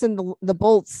Leafs and the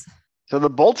Bolts. So the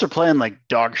Bolts are playing like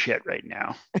dog shit right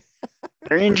now.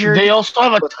 They're injured. They also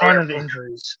have a ton of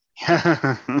injuries.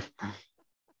 I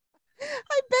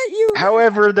bet you.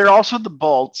 However, they're also the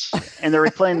Bolts, and they're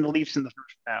playing the Leafs in the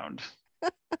first round.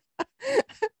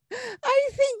 I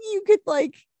think you could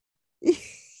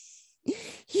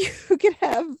you could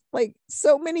have like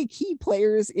so many key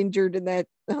players injured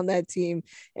on that team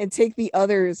and take the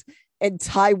others and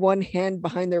tie one hand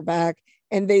behind their back,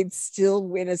 and they'd still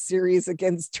win a series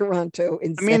against Toronto. I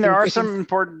mean, there are some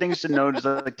important things to note. Is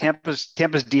that like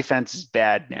Tampa's defense is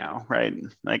bad now, right?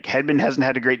 Like Hedman hasn't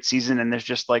had a great season, and there's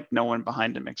just like no one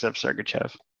behind him except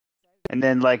Sergachev. And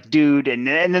then like Dude, and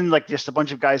then like just a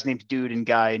bunch of guys named Dude and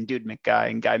Guy and Dude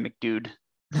McGuy and Guy McDude.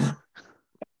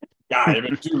 Guy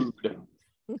McDude.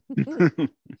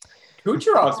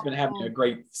 Kucherov's been having a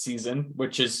great season,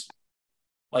 which is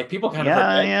like people kind of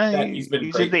forget that he's been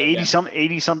great. The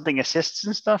 80 something assists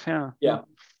and stuff. Yeah.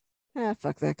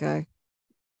 Fuck that guy.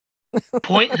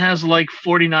 Point has like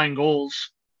 49 goals.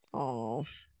 Oh.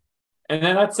 And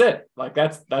then that's it. Like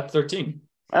that's their team.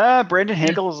 Brandon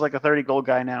Hagel is like a 30-goal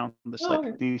guy now. They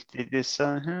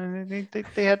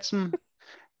had some.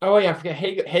 Oh yeah, I forget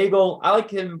Hagel. I like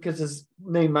him because his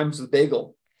name rhymes with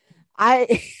bagel.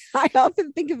 I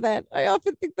often think of that. I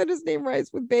often think that his name rhymes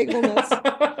with bagelness.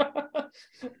 I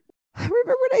remember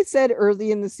when I said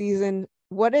early in the season,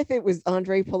 what if it was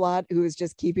Andre Palat who was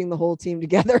just keeping the whole team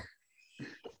together?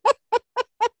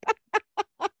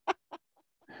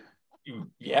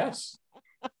 Yes.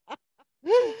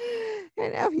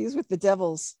 And now he's with the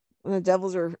Devils. And the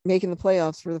Devils are making the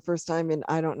playoffs for the first time in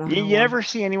I don't know. You never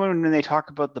see anyone when they talk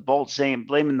about the Bolts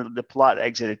blaming the Palat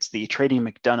exit. It's the trading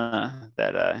McDonough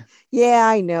that. Yeah,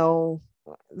 I know.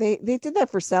 They did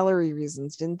that for salary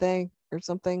reasons, didn't they, or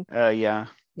something? Yeah.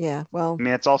 Yeah. Well, I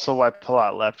mean, that's also why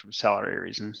Palat left for salary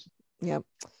reasons. Yep.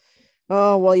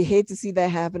 Oh well, you hate to see that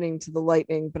happening to the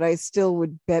Lightning, but I still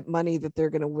would bet money that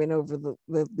they're going to win over the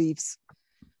Leafs.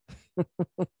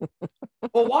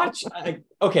 Well, watch.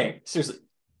 Okay, seriously.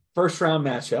 First round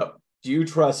matchup. Do you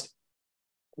trust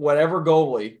whatever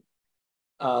goalie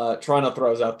Toronto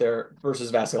throws out there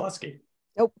versus Vasilevsky.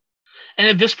 Nope. And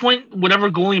at this point, whatever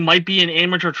goalie might be an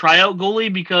amateur tryout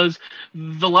goalie, because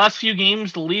the last few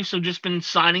games, the Leafs have just been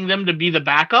signing them to be the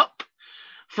backup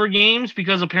for games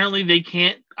because apparently they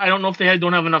can't. I don't know if they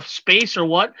don't have enough space or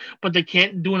what, but they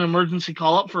can't do an emergency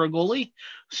call up for a goalie.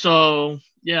 So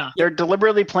yeah, they're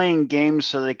deliberately playing games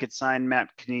so they could sign Matt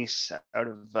Knies out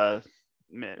of the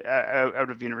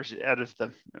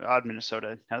odd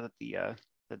Minnesota. Now that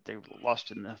that they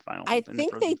lost in the final. I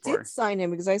think they did sign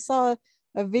him because I saw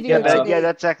a video. Yeah,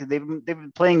 that's exactly. They've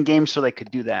been playing games so they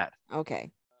could do that.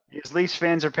 Okay. Because Leafs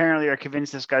fans apparently are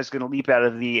convinced this guy's going to leap out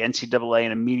of the NCAA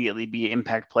and immediately be an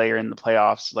impact player in the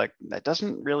playoffs. Like, that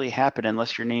doesn't really happen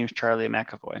unless your name's Charlie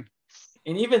McAvoy.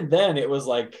 And even then, it was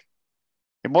like...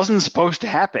 It wasn't supposed to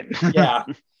happen. Yeah.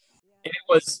 And it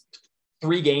was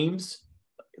 3 games.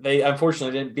 They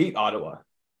unfortunately didn't beat Ottawa.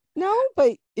 No,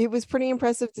 but it was pretty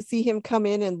impressive to see him come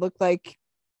in and look like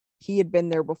he had been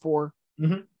there before.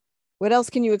 Mm-hmm. What else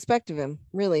can you expect of him,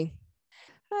 really?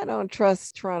 I don't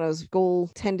trust Toronto's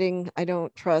goaltending. I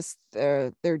don't trust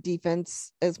their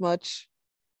defense as much.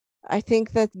 I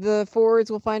think that the forwards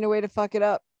will find a way to fuck it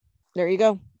up. There you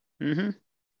go. Mm-hmm.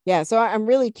 Yeah, so I'm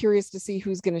really curious to see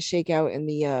who's going to shake out in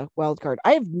the wild card.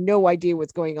 I have no idea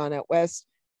what's going on out west.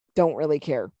 Don't really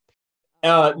care.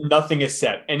 Nothing is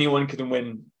set. Anyone can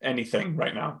win anything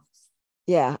right now.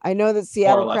 Yeah, I know that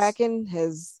Seattle Kraken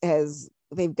has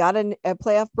they've got a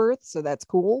playoff berth, so that's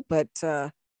cool, but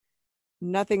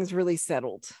nothing's really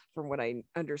settled from what I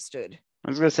understood. I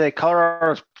was going to say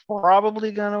Colorado's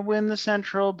probably going to win the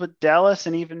Central, but Dallas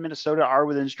and even Minnesota are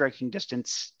within striking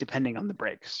distance, depending on the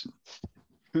breaks.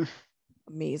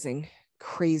 Amazing.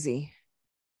 Crazy.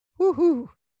 Woohoo.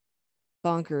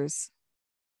 Bonkers.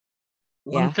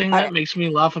 One thing that makes me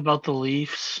laugh about the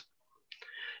Leafs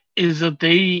is that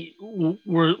they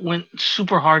went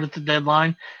super hard at the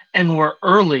deadline and were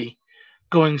early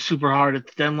going super hard at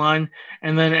the deadline,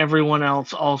 and then everyone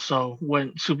else also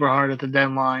went super hard at the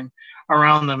deadline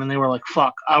around them, and they were like,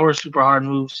 fuck, our super hard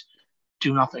moves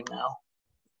do nothing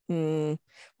now.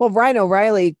 Well, Ryan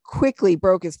O'Reilly quickly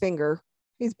broke his finger.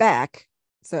 He's back.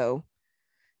 So,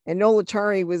 and Nola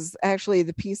Chari was actually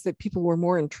the piece that people were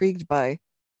more intrigued by.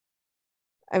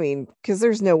 I mean, because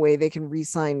there's no way they can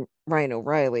re-sign Ryan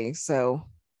O'Reilly, so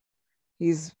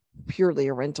he's purely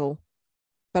a rental.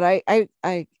 But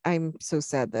I'm so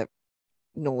sad that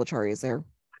Nola Chari is there.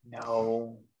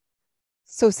 No.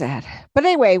 So sad. But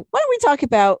anyway, why don't we talk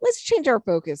about, let's change our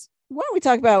focus. Why don't we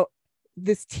talk about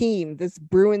this team, this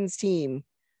Bruins team?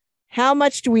 How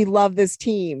much do we love this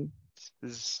team?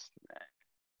 This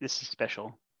is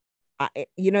special. The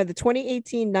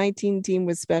 2018-19 team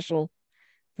was special,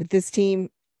 but this team,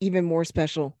 even more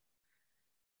special.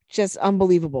 Just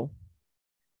unbelievable.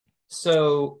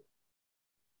 So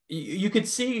you could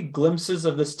see glimpses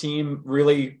of this team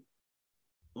really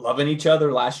loving each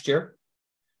other last year.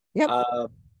 Yep.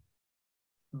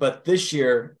 But this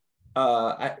year,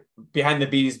 behind the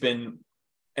bees been,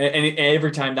 and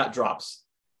every time that drops,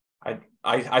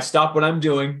 I stop what I'm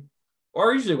doing,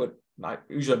 or usually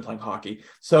I'm playing hockey.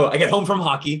 So I get home from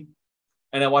hockey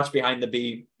and I watch Behind the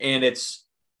Bee, and it's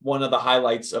one of the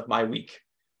highlights of my week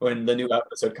when the new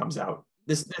episode comes out.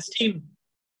 This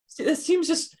team's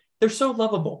just, they're so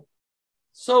lovable.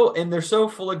 And they're so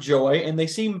full of joy, and they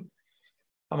seem,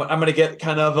 I'm going to get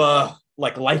kind of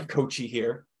like life coachy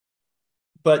here,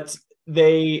 but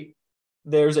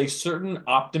there's a certain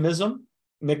optimism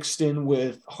mixed in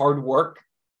with hard work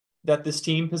that this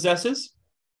team possesses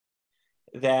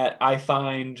that I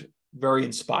find very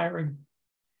inspiring.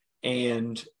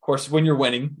 And of course, when you're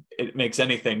winning, it makes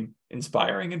anything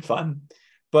inspiring and fun,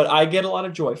 but I get a lot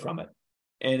of joy from it,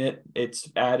 and it's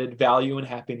added value and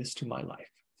happiness to my life.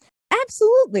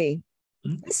 Absolutely.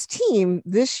 This team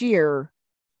this year,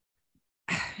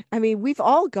 I mean, we've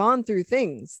all gone through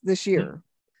things this year.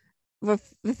 The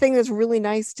thing that's really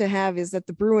nice to have is that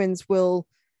the Bruins will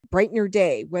brighten your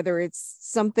day, whether it's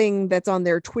something that's on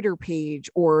their Twitter page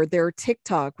or their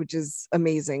TikTok, which is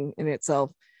amazing in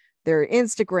itself, their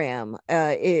Instagram.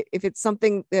 If it's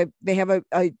something that they have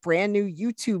a brand new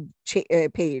YouTube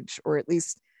page, or at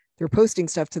least they're posting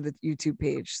stuff to the YouTube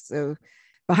page. So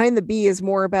Behind the Bee is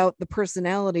more about the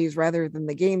personalities rather than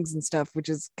the games and stuff, which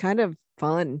is kind of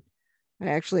fun. I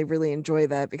actually really enjoy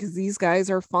that because these guys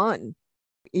are fun.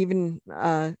 Even,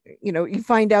 you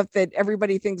find out that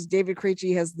everybody thinks David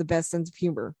Krejci has the best sense of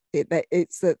humor.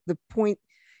 It's the point.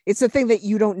 It's the thing that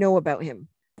you don't know about him.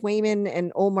 Wayman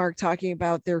and Olmark talking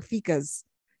about their ficas,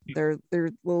 their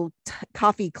little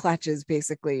coffee clutches,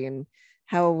 basically, and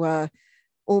how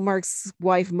Olmark's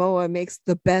wife Moa makes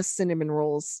the best cinnamon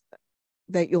rolls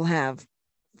that you'll have.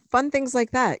 fun things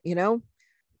like that,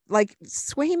 like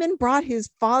Swayman brought his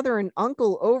father and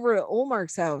uncle over to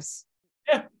Olmark's house.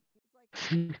 Yeah.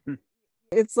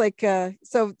 It's like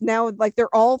so now like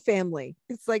they're all family.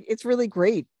 It's like it's really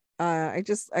great. I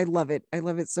love it. I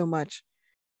love it so much.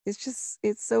 It's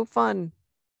so fun.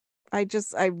 I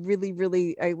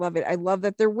really I love it. I love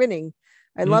that they're winning.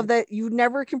 I love that you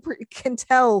never can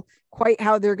tell quite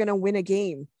how they're going to win a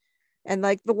game. And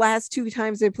like the last 2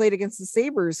 times they played against the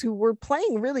Sabres, who were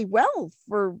playing really well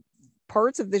for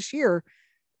parts of this year,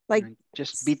 like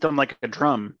just beat them like a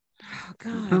drum. Oh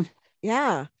God.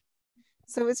 Yeah.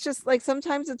 So it's just like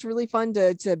sometimes it's really fun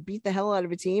to beat the hell out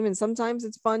of a team, and sometimes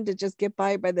it's fun to just get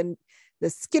by the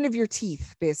skin of your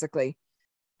teeth, basically.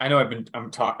 I know I've been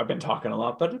talking a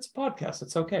lot, but it's a podcast.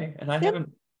 It's okay, and I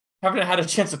haven't had a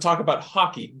chance to talk about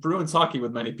hockey, Bruins hockey,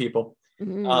 with many people.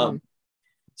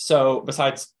 So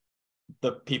besides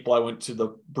the people I went to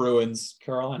the Bruins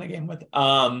Carolina game with,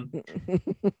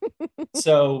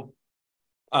 so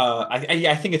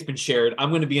I think it's been shared.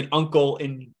 I'm going to be an uncle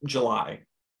in July.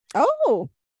 Oh,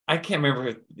 I can't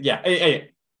remember. Yeah,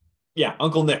 yeah,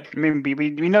 Uncle Nick. I mean, we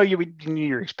know you. We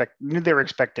knew they were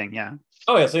expecting. Yeah.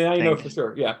 Oh yeah, so now you know for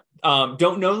sure. Yeah.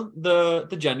 Don't know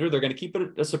the gender. They're going to keep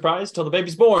it a surprise till the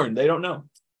baby's born. They don't know.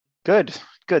 Good.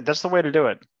 That's the way to do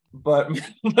it. But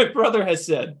my brother has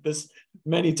said this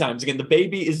many times. Again, the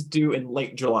baby is due in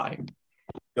late July.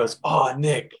 He goes, "Oh,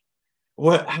 Nick,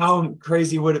 how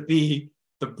crazy would it be?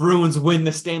 The Bruins win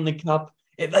the Stanley Cup.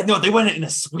 No, they win it in a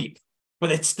sweep, but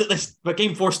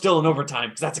game 4 still in overtime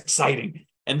because that's exciting.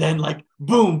 And then like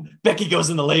boom, Becky goes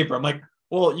into labor. I'm like,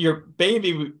 well, your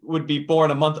baby would be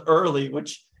born a month early,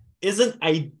 which isn't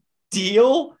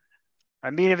ideal. I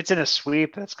mean, if it's in a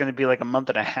sweep, that's going to be like a month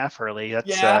and a half early.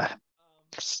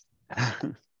 That's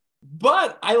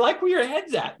But I like where your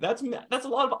head's at. That's a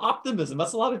lot of optimism.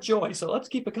 That's a lot of joy. So let's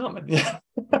keep it coming. Yeah,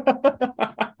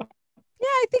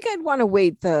 I think I'd want to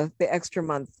wait the extra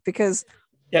month because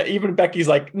even Becky's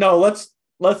like, no, let's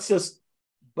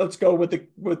go with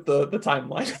the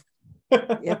timeline.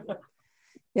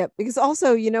 Yep. Because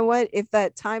also, you know what? If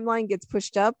that timeline gets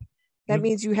pushed up, that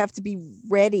means you have to be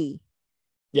ready.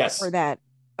 Yes. For that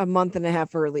a month and a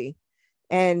half early.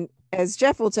 And as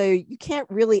Jeff will tell you, you can't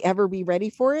really ever be ready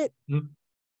for it.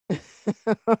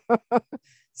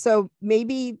 So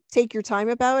maybe take your time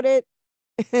about it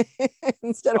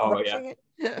instead of rushing it.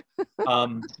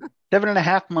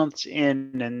 7.5 months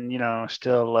in, and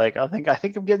still like I think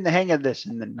I'm getting the hang of this,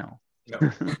 and then no.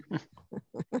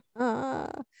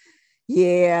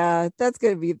 Yeah, that's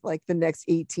gonna be like the next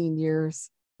 18 years,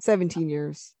 17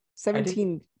 years,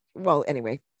 17. Well,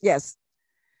 anyway, yes.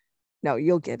 No,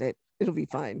 you'll get it. It'll be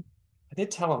fine. I did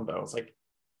tell him though, it's like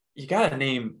you got a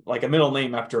name, like a middle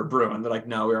name after a Bruin. They're like,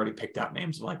 no, we already picked out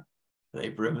names. I'm like, are they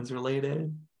Bruins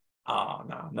related? Oh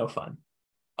no fun.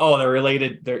 Oh, they're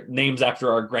related. They're names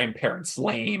after our grandparents.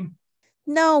 Lame.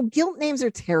 No, guilt names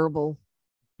are terrible.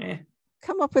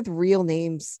 Come up with real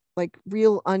names, like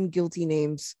real unguilty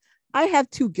names. I have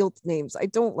 2 guilt names. I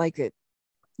don't like it.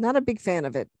 Not a big fan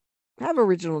of it. Have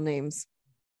original names.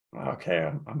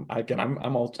 Okay,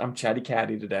 I'm chatty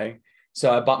catty today.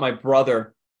 So I bought my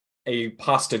brother a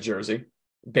pasta jersey,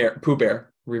 Pooh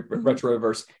Bear retro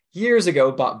reverse years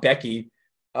ago. Bought Becky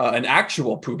an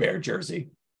actual Pooh Bear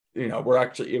jersey.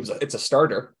 It's a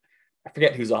starter. I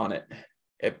forget who's on it.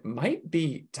 It might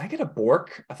be. Did I get a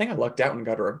Bork? I think I lucked out and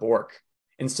got her a Bork.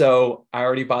 And so I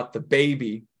already bought the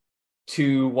baby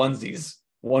 2 onesies,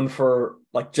 one for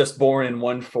like just born and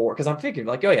one for, because I'm thinking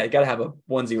like, oh yeah, you got to have a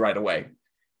onesie right away.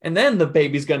 And then the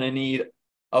baby's going to need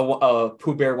a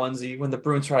Pooh Bear onesie when the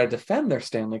Bruins try to defend their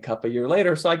Stanley Cup a year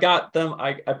later. So I got them.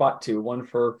 I bought 2, one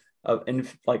for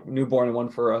newborn and one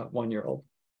for a 1-year-old.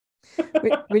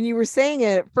 When you were saying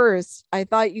it at first, I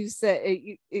thought you said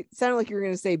it sounded like you were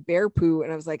going to say bear poo,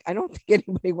 and I was like, I don't think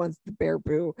anybody wants the bear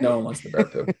poo. No one wants the bear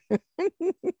poo.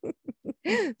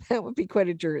 That would be quite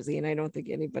a jersey, and I don't think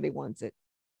anybody wants it.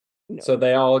 No. So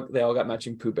they all got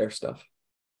matching Pooh Bear stuff.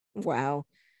 Wow,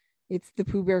 it's the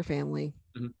Pooh Bear family.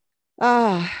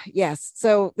 Yes.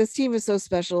 So this team is so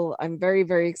special. I'm very,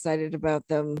 very excited about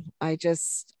them. I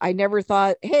never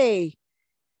thought, hey,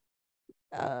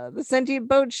 the sentient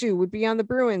boat shoe would be on the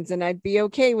Bruins and I'd be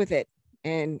okay with it.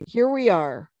 And here we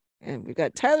are. And we've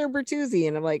got Tyler Bertuzzi,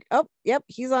 and I'm like, oh, yep,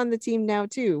 he's on the team now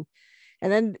too.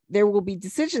 And then there will be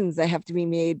decisions that have to be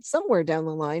made somewhere down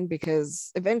the line,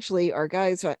 because eventually our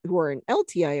guys who are in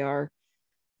LTIR,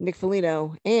 Nick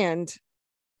Foligno and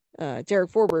Derek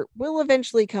Forbort, will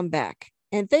eventually come back.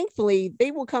 And thankfully,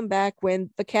 they will come back when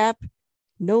the cap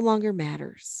no longer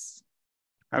matters.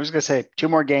 I was gonna say 2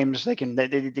 more games. They can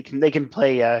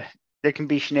play. There can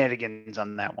be shenanigans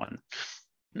on that one.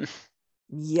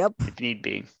 Yep. if need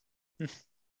be.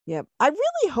 Yep. I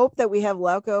really hope that we have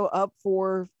Lauko up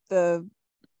for the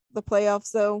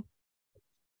playoffs, though.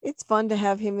 It's fun to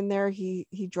have him in there. He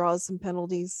draws some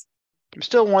penalties. I'm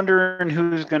still wondering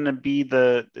who's going to be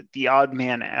the odd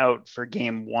man out for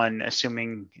game one,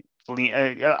 assuming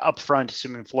up front,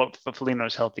 assuming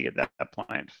Foligno's healthy at that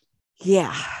point.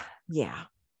 Yeah.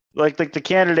 Like the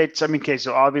candidates. I mean, okay,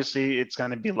 so obviously it's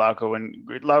going to be Lauko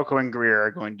and Greer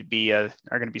are going to be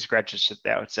scratches at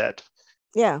the outset.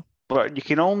 Yeah. But you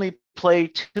can only play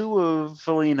two of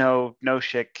Foligno,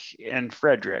 Noshik, and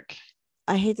Frederick.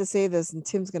 I hate to say this, and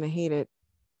Tim's going to hate it.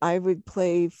 I would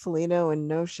play Foligno and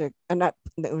Noshik, not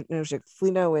Noshik,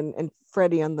 Foligno and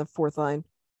Freddie on the fourth line.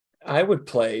 I would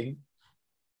play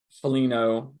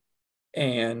Foligno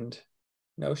and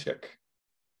Noshik.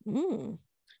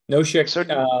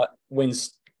 Noshik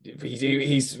wins.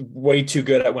 He's way too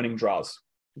good at winning draws.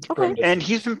 Okay. And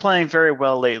he's been playing very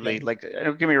well lately. Yeah. Like,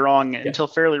 don't get me wrong, until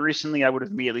fairly recently, I would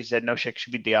have immediately said Noshik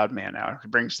should be the odd man out. He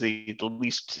brings the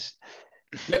least.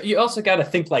 You also got to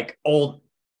think like old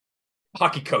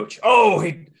hockey coach. Oh,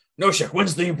 Noshik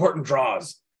wins the important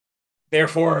draws.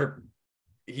 Therefore,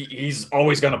 he's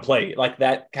always going to play like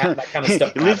that kind of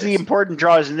stuff. He leaves the important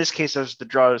draws. In this case, those are the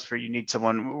draws where you need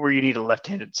someone where you need a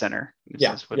left-handed center.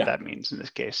 That's what that means in this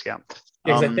case. Yeah.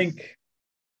 Because I think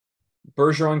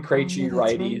Bergeron, Krejci,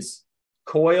 righties. Right.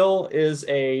 Coyle is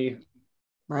a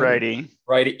righty.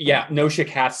 Yeah, Noshik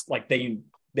has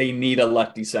they need a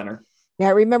lefty center. Yeah,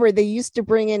 I remember they used to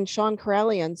bring in Sean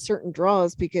Crowley on certain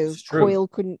draws because Coyle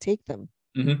couldn't take them.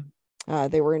 Mm-hmm.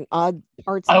 They were in odd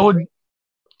parts. I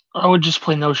would just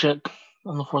play Noshik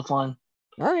on the fourth line.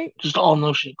 All right, just all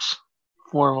Noshiks,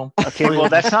 4 of them. Okay, well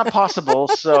that's not possible.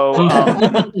 So,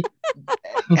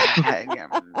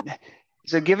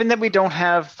 so given that we don't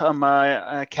have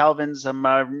Calvin's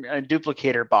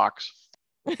duplicator box,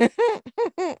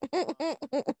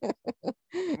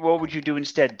 what would you do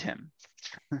instead, Tim?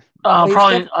 I'd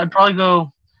probably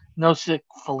go Noshik,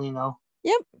 Foligno.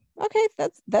 Yep. Okay,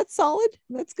 that's solid.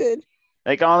 That's good.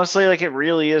 Like honestly, like it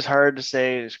really is hard to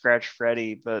say scratch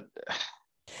Freddie, but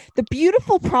the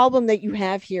beautiful problem that you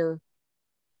have here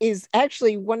is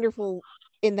actually wonderful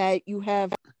in that you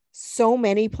have so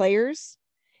many players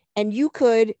and you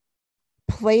could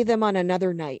play them on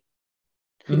another night.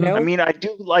 You know? I mean, I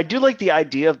do like the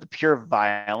idea of the pure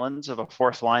violence of a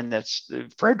fourth line that's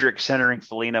Frederick centering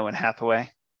Foligno and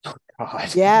Hathaway. Oh,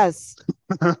 God. Yes.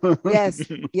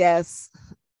 Yes.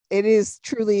 It is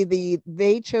truly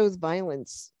they chose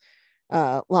violence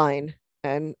line,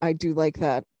 and I do like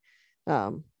that.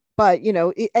 But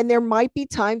and there might be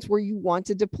times where you want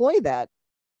to deploy that.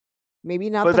 Maybe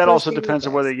not. But that also depends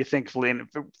on whether you think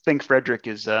Frederick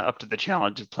is up to the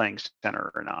challenge of playing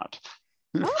center or not.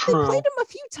 Well, they played him a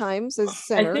few times as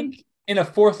center. I think in a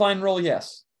fourth line role,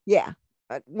 yes. Yeah.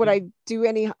 Would I do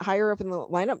any higher up in the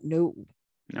lineup? No.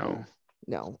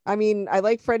 I mean, I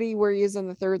like Freddie where he is on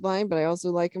the third line, but I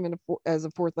also like him as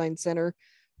a fourth line center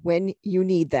when you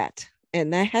need that,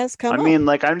 and that has come. I mean,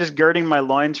 like I'm just girding my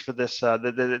loins for this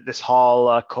this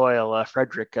Hall Coyle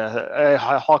Frederick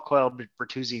Hall Coyle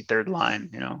Bertuzzi third line.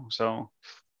 So.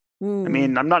 I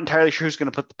mean, I'm not entirely sure who's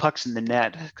going to put the pucks in the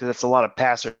net because that's a lot of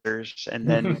passers and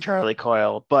then Charlie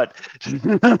Coyle. But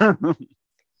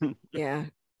yeah,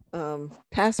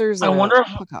 passers. I wonder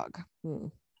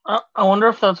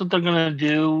if that's what they're going to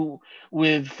do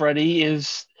with Freddie,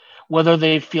 is whether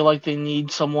they feel like they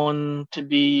need someone to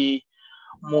be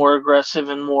more aggressive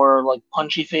and more like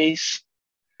punchy face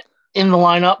in the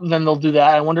lineup. Then they'll do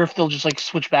that. I wonder if they'll just like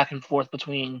switch back and forth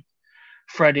between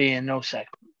Freddie and Nosek,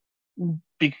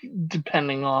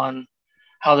 depending on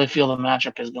how they feel the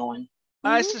matchup is going.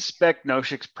 I suspect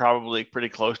Noshik's probably pretty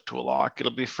close to a lock.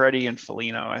 It'll be Freddie and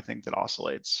Foligno, I think, that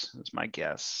oscillates. That's my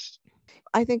guess.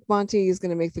 I think Monty is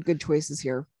going to make the good choices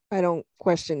here. I don't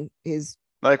question his.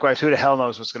 Likewise, who the hell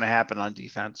knows what's going to happen on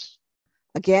defense?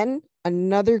 Again,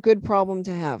 another good problem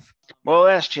to have. Well,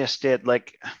 that's just it.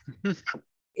 Like,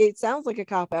 it sounds like a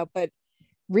cop-out, but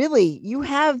really, you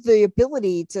have the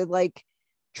ability to like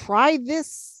try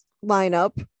this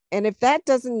lineup, and if that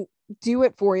doesn't do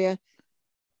it for you,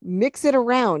 mix it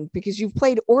around because you've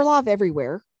played Orlov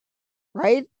everywhere,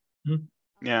 right?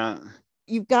 Yeah,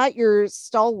 you've got your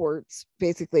stalwarts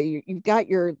basically. You've got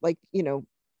your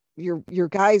your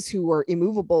guys who are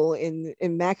immovable in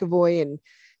McAvoy and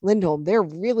Lindholm. They're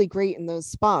really great in those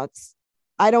spots.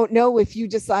 I don't know if you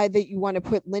decide that you want to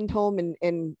put Lindholm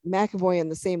and McAvoy on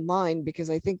the same line because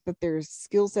I think that their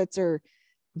skill sets are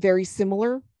very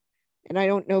similar. And I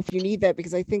don't know if you need that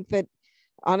because I think that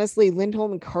honestly,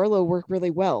 Lindholm and Carlo work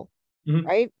really well,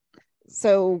 right?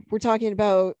 So we're talking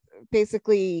about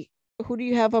basically who do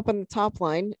you have up on the top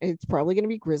line? It's probably going to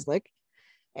be Grizzlick.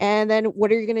 And then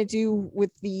what are you going to do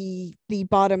with the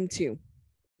bottom two?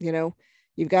 You know,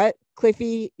 you've got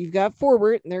Cliffy, you've got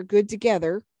Forward, and they're good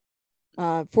together.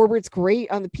 Forward's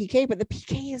great on the PK, but the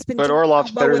PK has been. But doing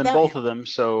Orlov's well better than both him. of them,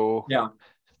 so Yeah.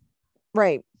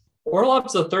 Right.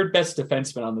 Orlov's the third best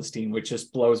defenseman on this team, which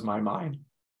just blows my mind.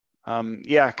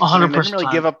 Yeah, considering they didn't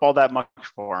really give up all that much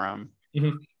for him.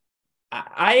 Mm-hmm.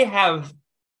 I have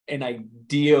an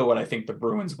idea what I think the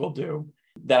Bruins will do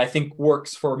that I think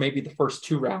works for maybe the first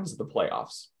 2 rounds of the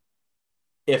playoffs.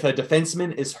 If a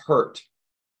defenseman is hurt,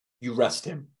 you rest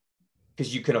him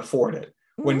because you can afford it.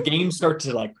 Mm-hmm. When games start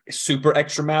to like super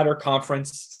extra matter,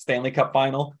 conference, Stanley Cup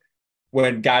final,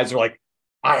 when guys are like,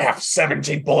 I have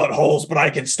 17 bullet holes, but I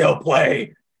can still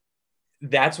play.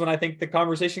 That's when I think the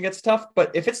conversation gets tough.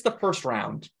 But if it's the first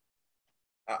round,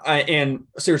 and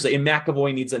seriously, and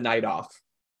McAvoy needs a night off,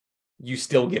 you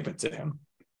still give it to him.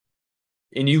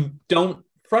 And you don't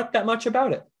fret that much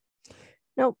about it.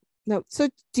 No. So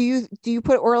do you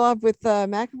put Orlov with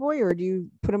McAvoy, or do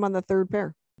you put him on the third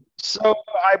pair? So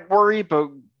I worry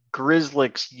about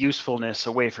Grizzlick's usefulness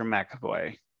away from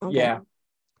McAvoy. Okay. Yeah.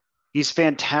 He's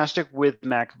fantastic with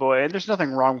McAvoy, and there's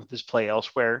nothing wrong with his play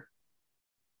elsewhere.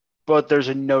 But there's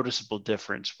a noticeable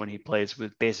difference when he plays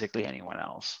with basically anyone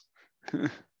else.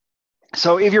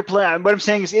 So if you're playing, what I'm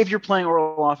saying is, if you're playing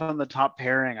Orlov on the top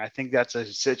pairing, I think that's a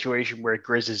situation where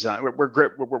Grizz is where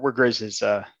Grizz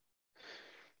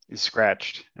is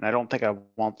scratched, and I don't think I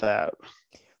want that.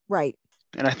 Right.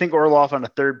 And I think Orlov on a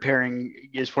third pairing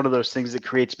is one of those things that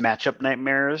creates matchup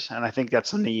nightmares, and I think that's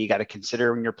something you got to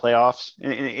consider when you're playoffs.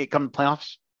 It comes to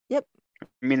playoffs. Yep.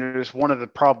 I mean, it was one of the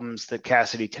problems that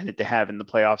Cassidy tended to have in the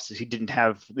playoffs is he didn't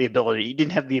have the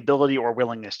ability or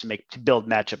willingness to build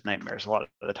matchup nightmares a lot of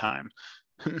the time.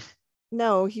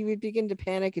 No, he would begin to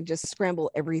panic and just scramble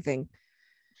everything.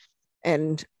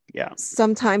 And yeah,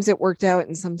 sometimes it worked out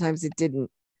and sometimes it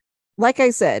didn't. Like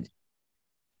I said,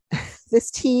 this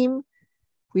team,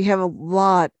 we have a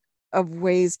lot of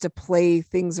ways to play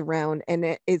things around,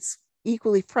 and it's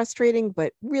equally frustrating,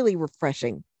 but really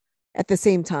refreshing at the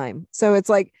same time. So it's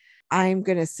like, I'm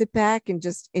going to sit back and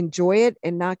just enjoy it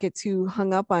and not get too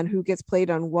hung up on who gets played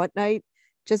on what night.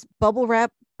 Just bubble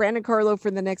wrap Brandon Carlo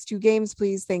for the next 2 games,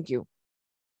 please. Thank you.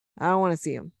 I don't want to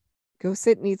see him. Go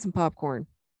sit and eat some popcorn.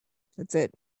 That's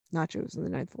it. Nachos on the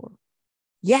 9th floor.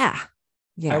 Yeah.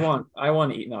 I want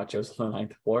to eat nachos on the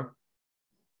 9th floor.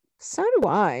 So do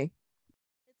I.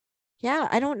 Yeah,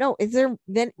 I don't know. Is there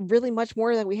then really much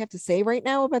more that we have to say right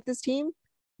now about this team?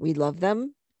 We love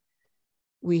them.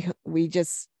 We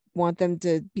just want them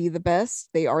to be the best.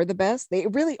 They are the best. They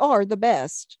really are the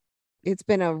best. It's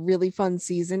been a really fun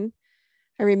season.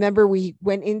 I remember I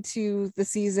went into the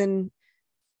season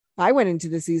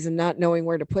not knowing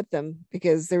where to put them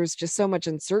because there was just so much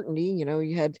uncertainty. You know,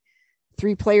 you had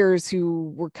 3 players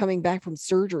who were coming back from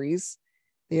surgeries.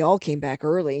 They all came back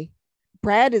early.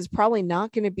 Brad is probably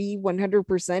not going to be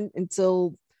 100%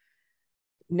 until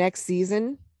next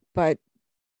season, but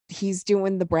he's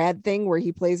doing the Brad thing where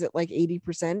he plays at like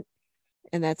 80%,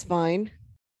 and that's fine.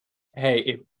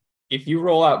 Hey, if you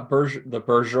roll out the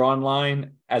Bergeron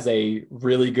line as a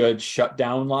really good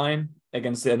shutdown line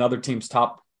against another team's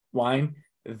top line,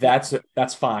 that's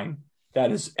fine.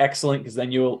 That is excellent, because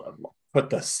then you'll put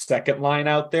the second line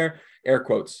out there, air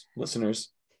quotes, listeners.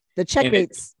 The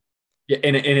checkmates.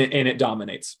 And it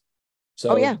dominates.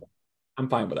 So yeah, I'm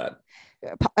fine with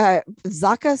that.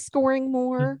 Zaka scoring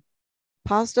more.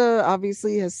 Pasta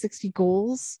obviously has 60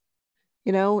 goals.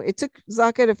 You know, it took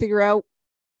Zaka to figure out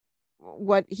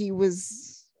what he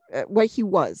was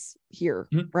here,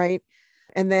 mm-hmm. Right?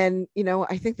 And then, you know,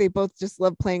 I think they both just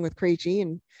love playing with Krejci,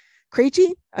 and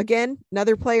Krejci, again,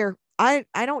 another player. I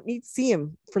don't need to see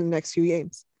him for the next 2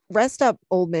 games. Rest up,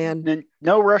 old man.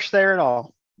 No rush there at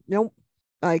all. Nope.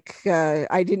 Like,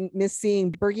 I didn't miss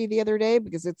seeing Bergie the other day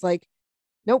because it's like,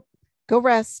 nope, go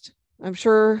rest. I'm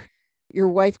sure your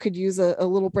wife could use a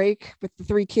little break with the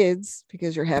 3 kids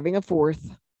because you're having a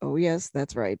 4th. Oh, yes,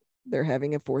 that's right. They're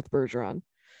having a 4th Bergeron.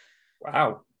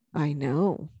 Wow. I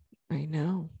know.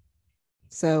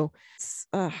 So it's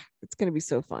going to be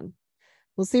so fun.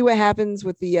 We'll see what happens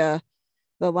with the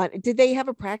line. Did they have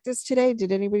a practice today?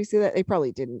 Did anybody see that? They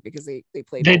probably didn't because they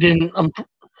played. They didn't.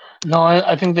 No,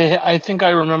 I think I think I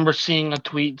remember seeing a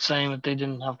tweet saying that they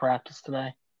didn't have practice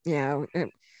today. Yeah.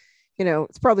 You know,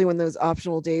 it's probably one of those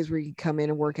optional days where you come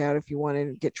in and work out if you want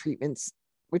to get treatments,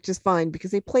 which is fine because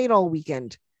they played all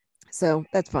weekend. So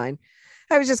that's fine.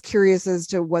 I was just curious as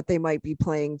to what they might be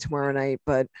playing tomorrow night.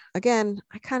 But again,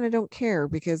 I kind of don't care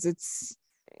because it's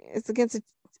against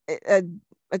a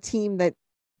team that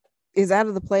is out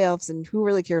of the playoffs, and who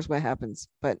really cares what happens?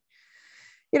 But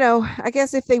I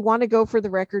guess if they want to go for the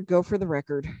record, go for the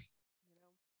record.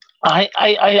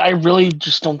 I really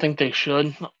just don't think they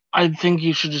should. I think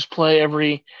you should just play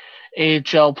every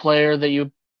AHL player that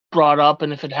you brought up,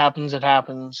 and if it happens, it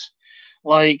happens.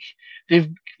 Like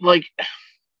they've like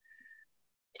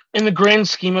in the grand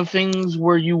scheme of things,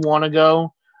 where you want to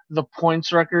go, the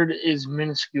points record is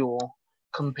minuscule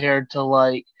compared to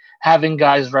like having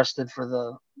guys rested for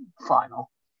the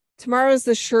final. Tomorrow's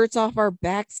the shirts off our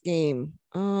backs game.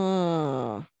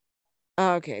 Oh,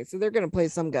 okay. So they're gonna play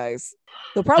some guys.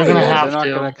 They'll probably They're gonna win. have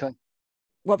they're not to. gonna.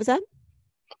 What was that?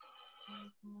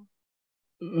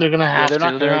 They're gonna have They're to.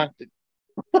 not gonna.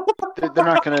 They're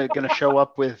not gonna show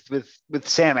up with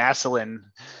Sam Asselin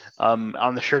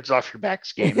on the shirts off your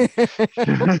backs game. Does he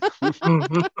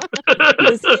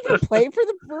even play for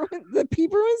the P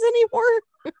Bruins anymore?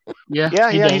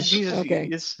 Yeah. He's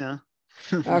Okay. yeah.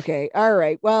 Okay. All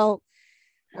right. Well,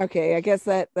 okay. I guess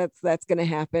that's gonna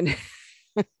happen.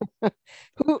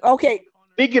 Okay.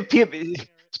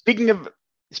 Speaking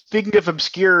of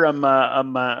obscure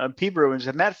P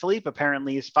Bruins, Matt Philippe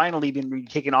apparently has finally been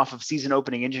taken off of season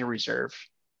opening injury reserve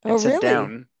and sent really?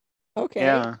 down. Okay.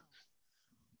 Yeah.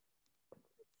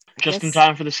 Just in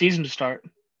time for the season to start.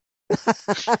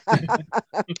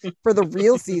 For the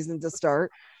real season to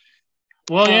start.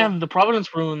 Well, yeah, the Providence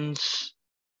Bruins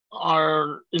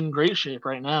are in great shape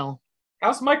right now.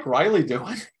 How's Mike Riley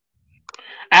doing?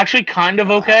 Actually, kind of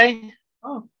okay.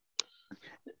 Oh,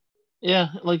 yeah.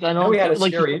 Like I know know he had a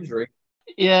like scary injury.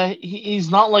 Yeah, he's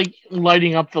not like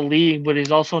lighting up the league, but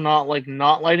he's also not like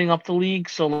not lighting up the league.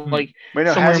 So like, wait,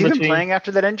 no, somewhere has he in been between. playing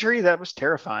after that injury? That was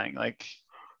terrifying. Like,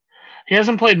 he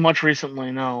hasn't played much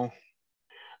recently. No,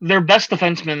 their best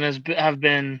defensemen have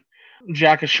been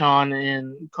Jack Ashawn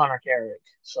and Connor Carrick.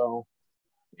 So,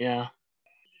 yeah.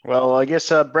 well, I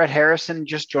guess Brett Harrison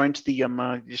just joined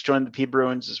the P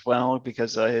Bruins as well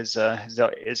because his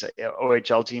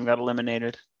OHL team got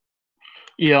eliminated.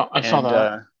 Yeah, I saw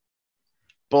that.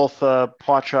 Both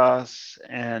Poitras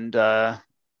and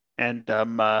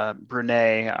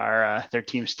Brunet are their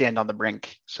teams stand on the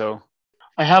brink. So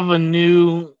I have a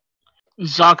new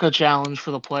Zaka challenge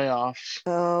for the playoffs.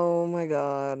 Oh my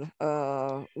god.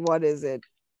 What is it?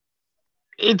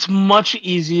 It's much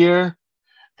easier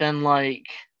than like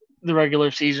the regular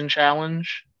season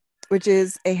challenge, Which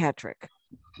is a hat trick.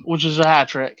 which is a hat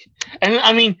trick. And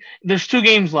I mean, there's 2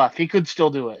 games left. He could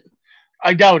still do it.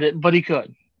 I doubt it, but he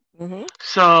could. Mm-hmm.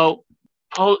 So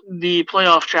the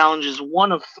playoff challenge is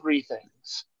one of 3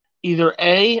 things. Either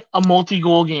A, a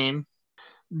multi-goal game,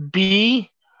 B,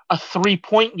 a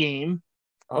 3-point game,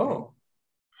 Oh.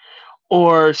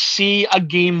 or C, a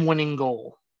game-winning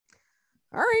goal.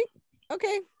 All right.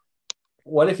 Okay.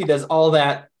 What if he does all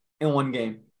that in one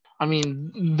game? I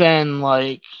mean, then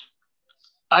like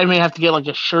I may have to get like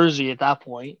a jersey at that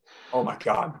point. Oh my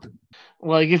god.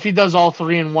 Like if he does all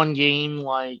 3 in one game,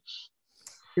 like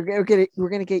We're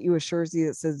gonna get you a jersey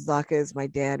that says Zaka is my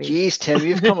daddy. Jeez, Tim,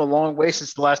 you've come a long way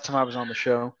since the last time I was on the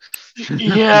show.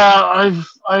 yeah,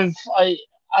 I've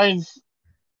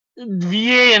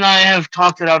VA and I have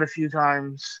talked it out a few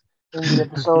times in the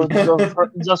episodes of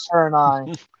just her and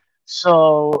I.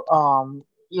 So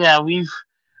yeah,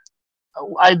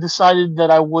 I decided that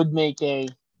I would make a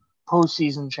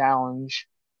postseason challenge,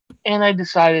 and I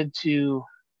decided to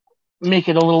make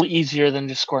it a little easier than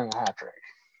just scoring a hat trick.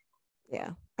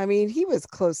 Yeah. I mean, he was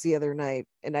close the other night,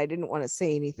 and I didn't want to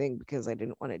say anything because I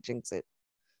didn't want to jinx it.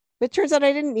 But it turns out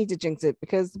I didn't need to jinx it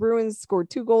because the Bruins scored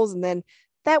 2 goals, and then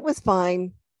that was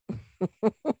fine.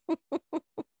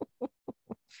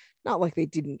 Not like they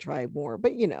didn't try more,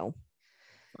 but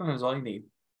That's all you need.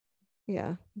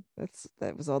 Yeah,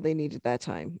 that was all they needed that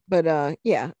time. But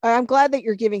yeah, I'm glad that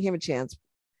you're giving him a chance.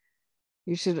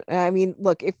 You should. I mean,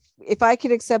 look, if I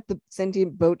can accept the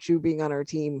sentient boat shoe being on our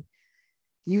team,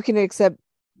 you can accept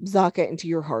Zaka into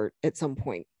your heart at some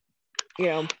point.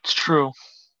 It's true.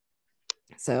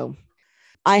 So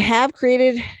I have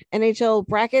created NHL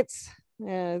brackets,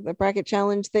 the bracket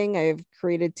challenge thing. I've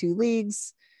created 2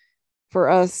 leagues for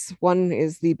us. One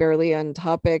is the Barely on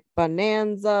Topic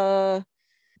Bonanza.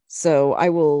 So I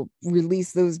will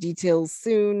release those details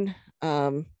soon.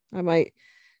 I might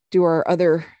do our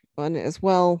other one as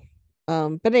well.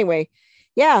 But anyway,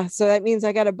 yeah. So that means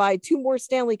I got to buy 2 more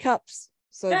Stanley Cups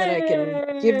so that I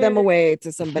can give them away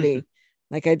to somebody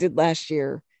like I did last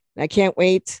year. And I can't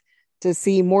wait to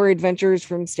see more adventures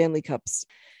from Stanley Cups,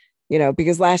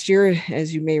 because last year,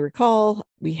 as you may recall,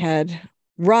 we had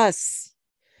Russ.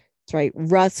 That's right.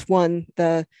 Russ won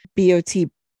the BOT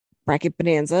bracket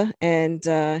bonanza, and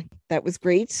that was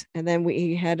great. And then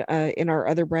we had in our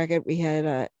other bracket, we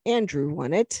had Andrew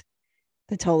won it,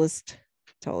 the tallest.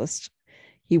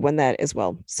 He won that as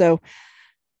well. So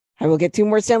I will get 2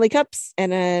 more Stanley Cups,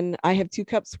 and then I have 2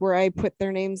 cups where I put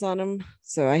their names on them.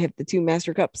 So I have the 2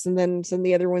 Master Cups, and then send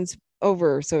the other ones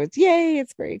over. So it's yay!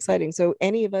 It's very exciting. So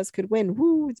any of us could win.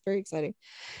 Woo! It's very exciting.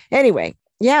 Anyway,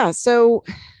 yeah. So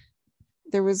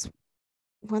there was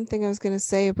one thing I was going to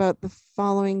say about the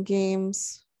following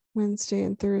games, Wednesday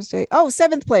and Thursday. Oh,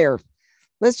 7th player.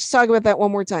 Let's just talk about that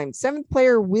one more time. 7th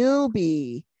player will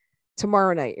be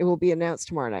tomorrow night. It will be announced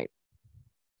tomorrow night.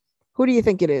 Who do you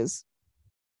think it is?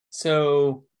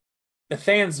 So the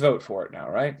fans vote for it now,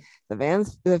 right?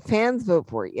 The fans vote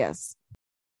for it. Yes.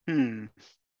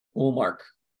 Ulmark.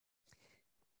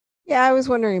 Yeah, I was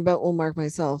wondering about Ulmark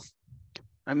myself.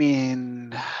 I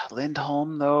mean,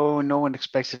 Lindholm, though, no one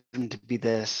expects him to be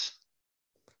this.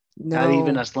 No. Not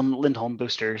even us Lindholm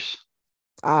boosters.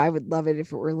 I would love it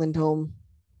if it were Lindholm.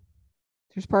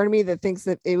 There's part of me that thinks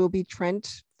that it will be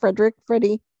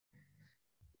Freddie,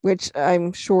 which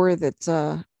I'm sure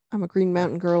that I'm a Green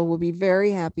Mountain girl will be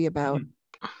very happy about.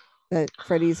 That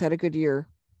Freddie's had a good year.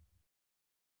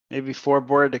 Maybe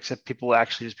forward, except people will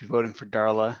actually just be voting for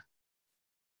Darla.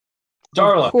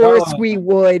 Of course we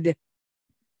would.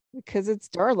 Because it's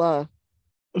Darla.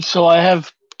 So I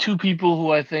have 2 people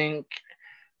who I think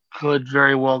could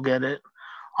very well get it.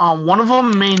 One of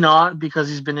them may not because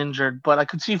he's been injured, but I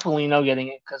could see Foligno getting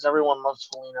it because everyone loves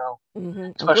Foligno,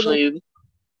 especially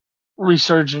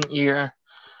resurgent year.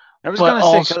 I was going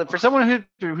to say, for someone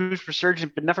who's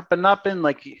resurgent, but not been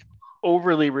like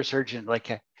overly resurgent,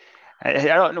 like I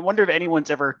don't wonder if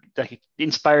anyone's ever like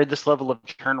inspired this level of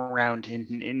turnaround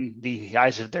in the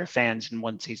eyes of their fans in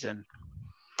one season.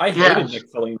 I hated Nick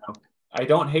Foligno. I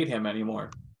don't hate him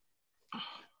anymore.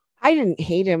 I didn't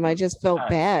hate him. I just felt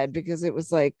bad because it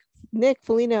was like, Nick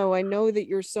Foligno, I know that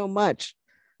you're so much.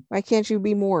 Why can't you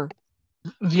be more?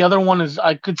 The other one is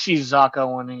I could see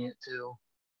Zaka winning it too.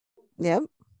 Yep.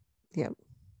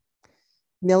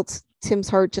 Melt Tim's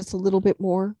heart just a little bit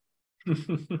more.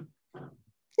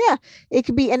 Yeah, it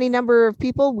could be any number of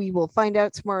people. We will find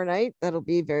out tomorrow night. That'll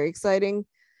be very exciting.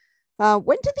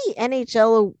 When did the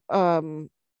NHL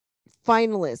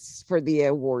finalists for the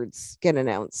awards get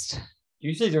announced?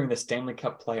 Usually during the Stanley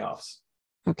Cup playoffs.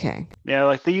 Okay. Yeah,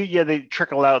 like they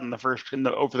trickle out over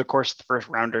the course of the first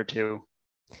round or two.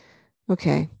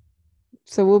 Okay,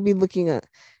 so we'll be looking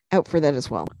out for that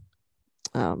as well.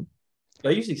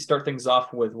 They usually start things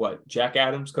off with what? Jack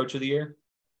Adams, Coach of the Year.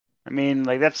 I mean,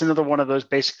 like that's another one of those.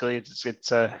 Basically, it's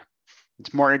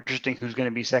more interesting who's going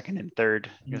to be second and third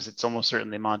because it's almost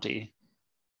certainly Monty.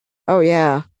 Oh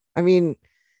yeah, I mean,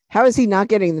 how is he not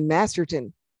getting the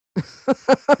Masterton?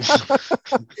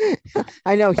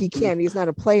 I know he can. He's not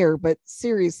a player, but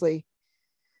seriously,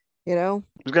 I was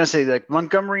going to say like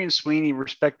Montgomery and Sweeney,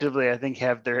 respectively, I think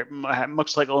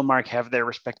much like Ulmark, have their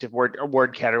respective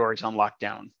award categories on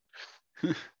lockdown.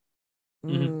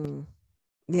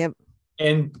 Yep.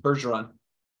 And Bergeron.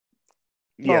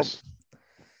 Yes.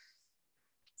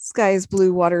 Sky is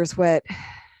blue, water is wet.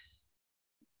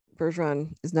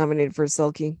 Bergeron is nominated for a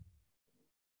Selkie.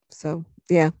 So,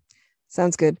 yeah,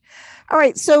 sounds good. All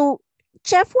right. So,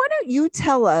 Jeff, why don't you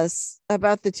tell us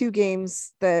about the 2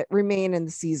 games that remain in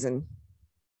the season?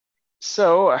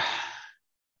 So,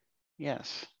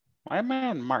 yes. Why am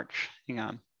I in March? Hang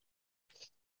on.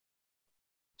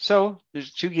 So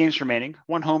there's 2 games remaining,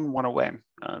 1 home and 1 away.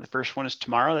 The first one is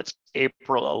tomorrow. That's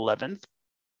April 11th.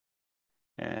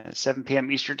 7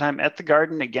 p.m. Eastern time at the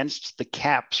Garden against the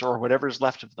Caps or whatever's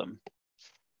left of them.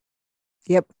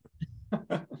 Yep.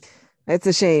 It's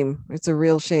a shame. It's a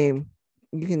real shame.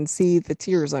 You can see the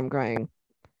tears I'm crying.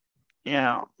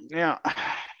 Yeah.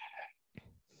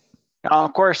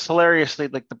 Of course, hilariously,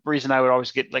 like the reason I would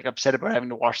always get like upset about having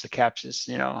to watch the Caps is,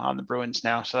 on the Bruins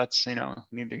now. So that's,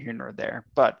 neither here nor there.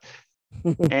 But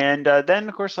and then,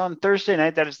 of course, on Thursday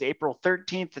night, that is the April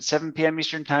 13th at 7 p.m.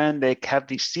 Eastern time, they have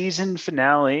the season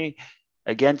finale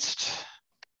against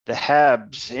the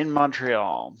Habs in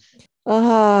Montreal.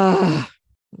 Love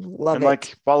and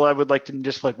it. While I would like to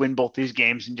just like win both these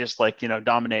games and just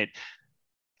dominate,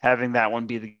 having that one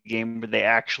be the game where they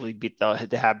actually beat the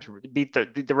Habs, beat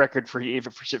the record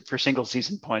for single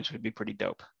season points would be pretty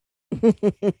dope.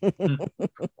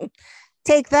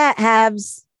 Take that,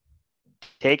 Habs.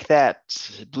 Take that,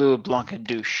 Blue Blanca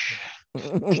douche.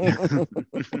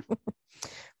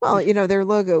 Well, their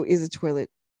logo is a toilet.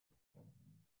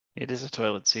 It is a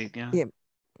toilet seat, yeah. Yep.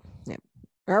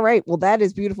 All right. Well, that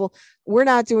is beautiful. We're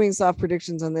not doing soft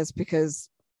predictions on this because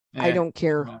I don't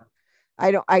care.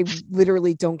 I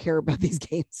literally don't care about these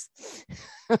games.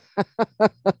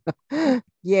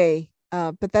 Yay.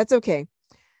 But that's okay.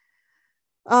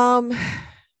 I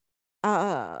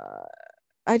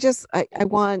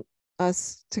want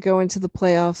us to go into the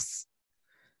playoffs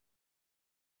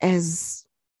as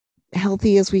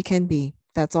healthy as we can be.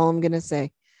 That's all I'm going to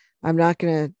say. I'm not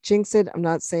going to jinx it. I'm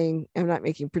not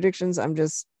making predictions. I'm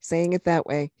just saying it that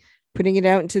way, putting it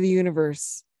out into the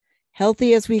universe.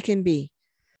 Healthy as we can be.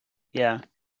 Yeah.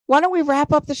 Why don't we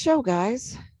wrap up the show,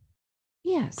 guys?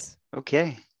 Yes.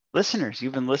 Okay. Listeners,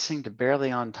 you've been listening to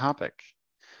Barely on Topic.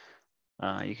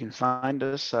 You can find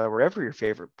us wherever your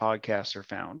favorite podcasts are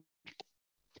found.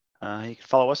 You can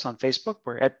follow us on Facebook.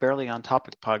 We're at Barely on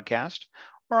Topic Podcast,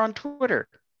 or on Twitter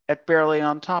at Barely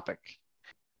on Topic.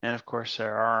 And of course,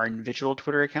 there are our individual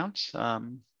Twitter accounts.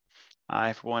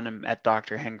 I, for one, am at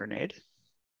Dr. Hand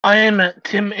I am at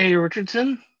Tim A.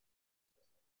 Richardson.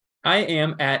 I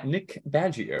am at Nick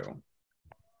Baggio.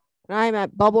 And I'm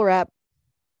at bubblewrap.org.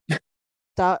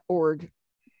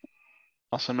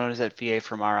 Also known as at VA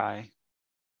from RI.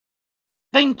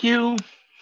 Thank you.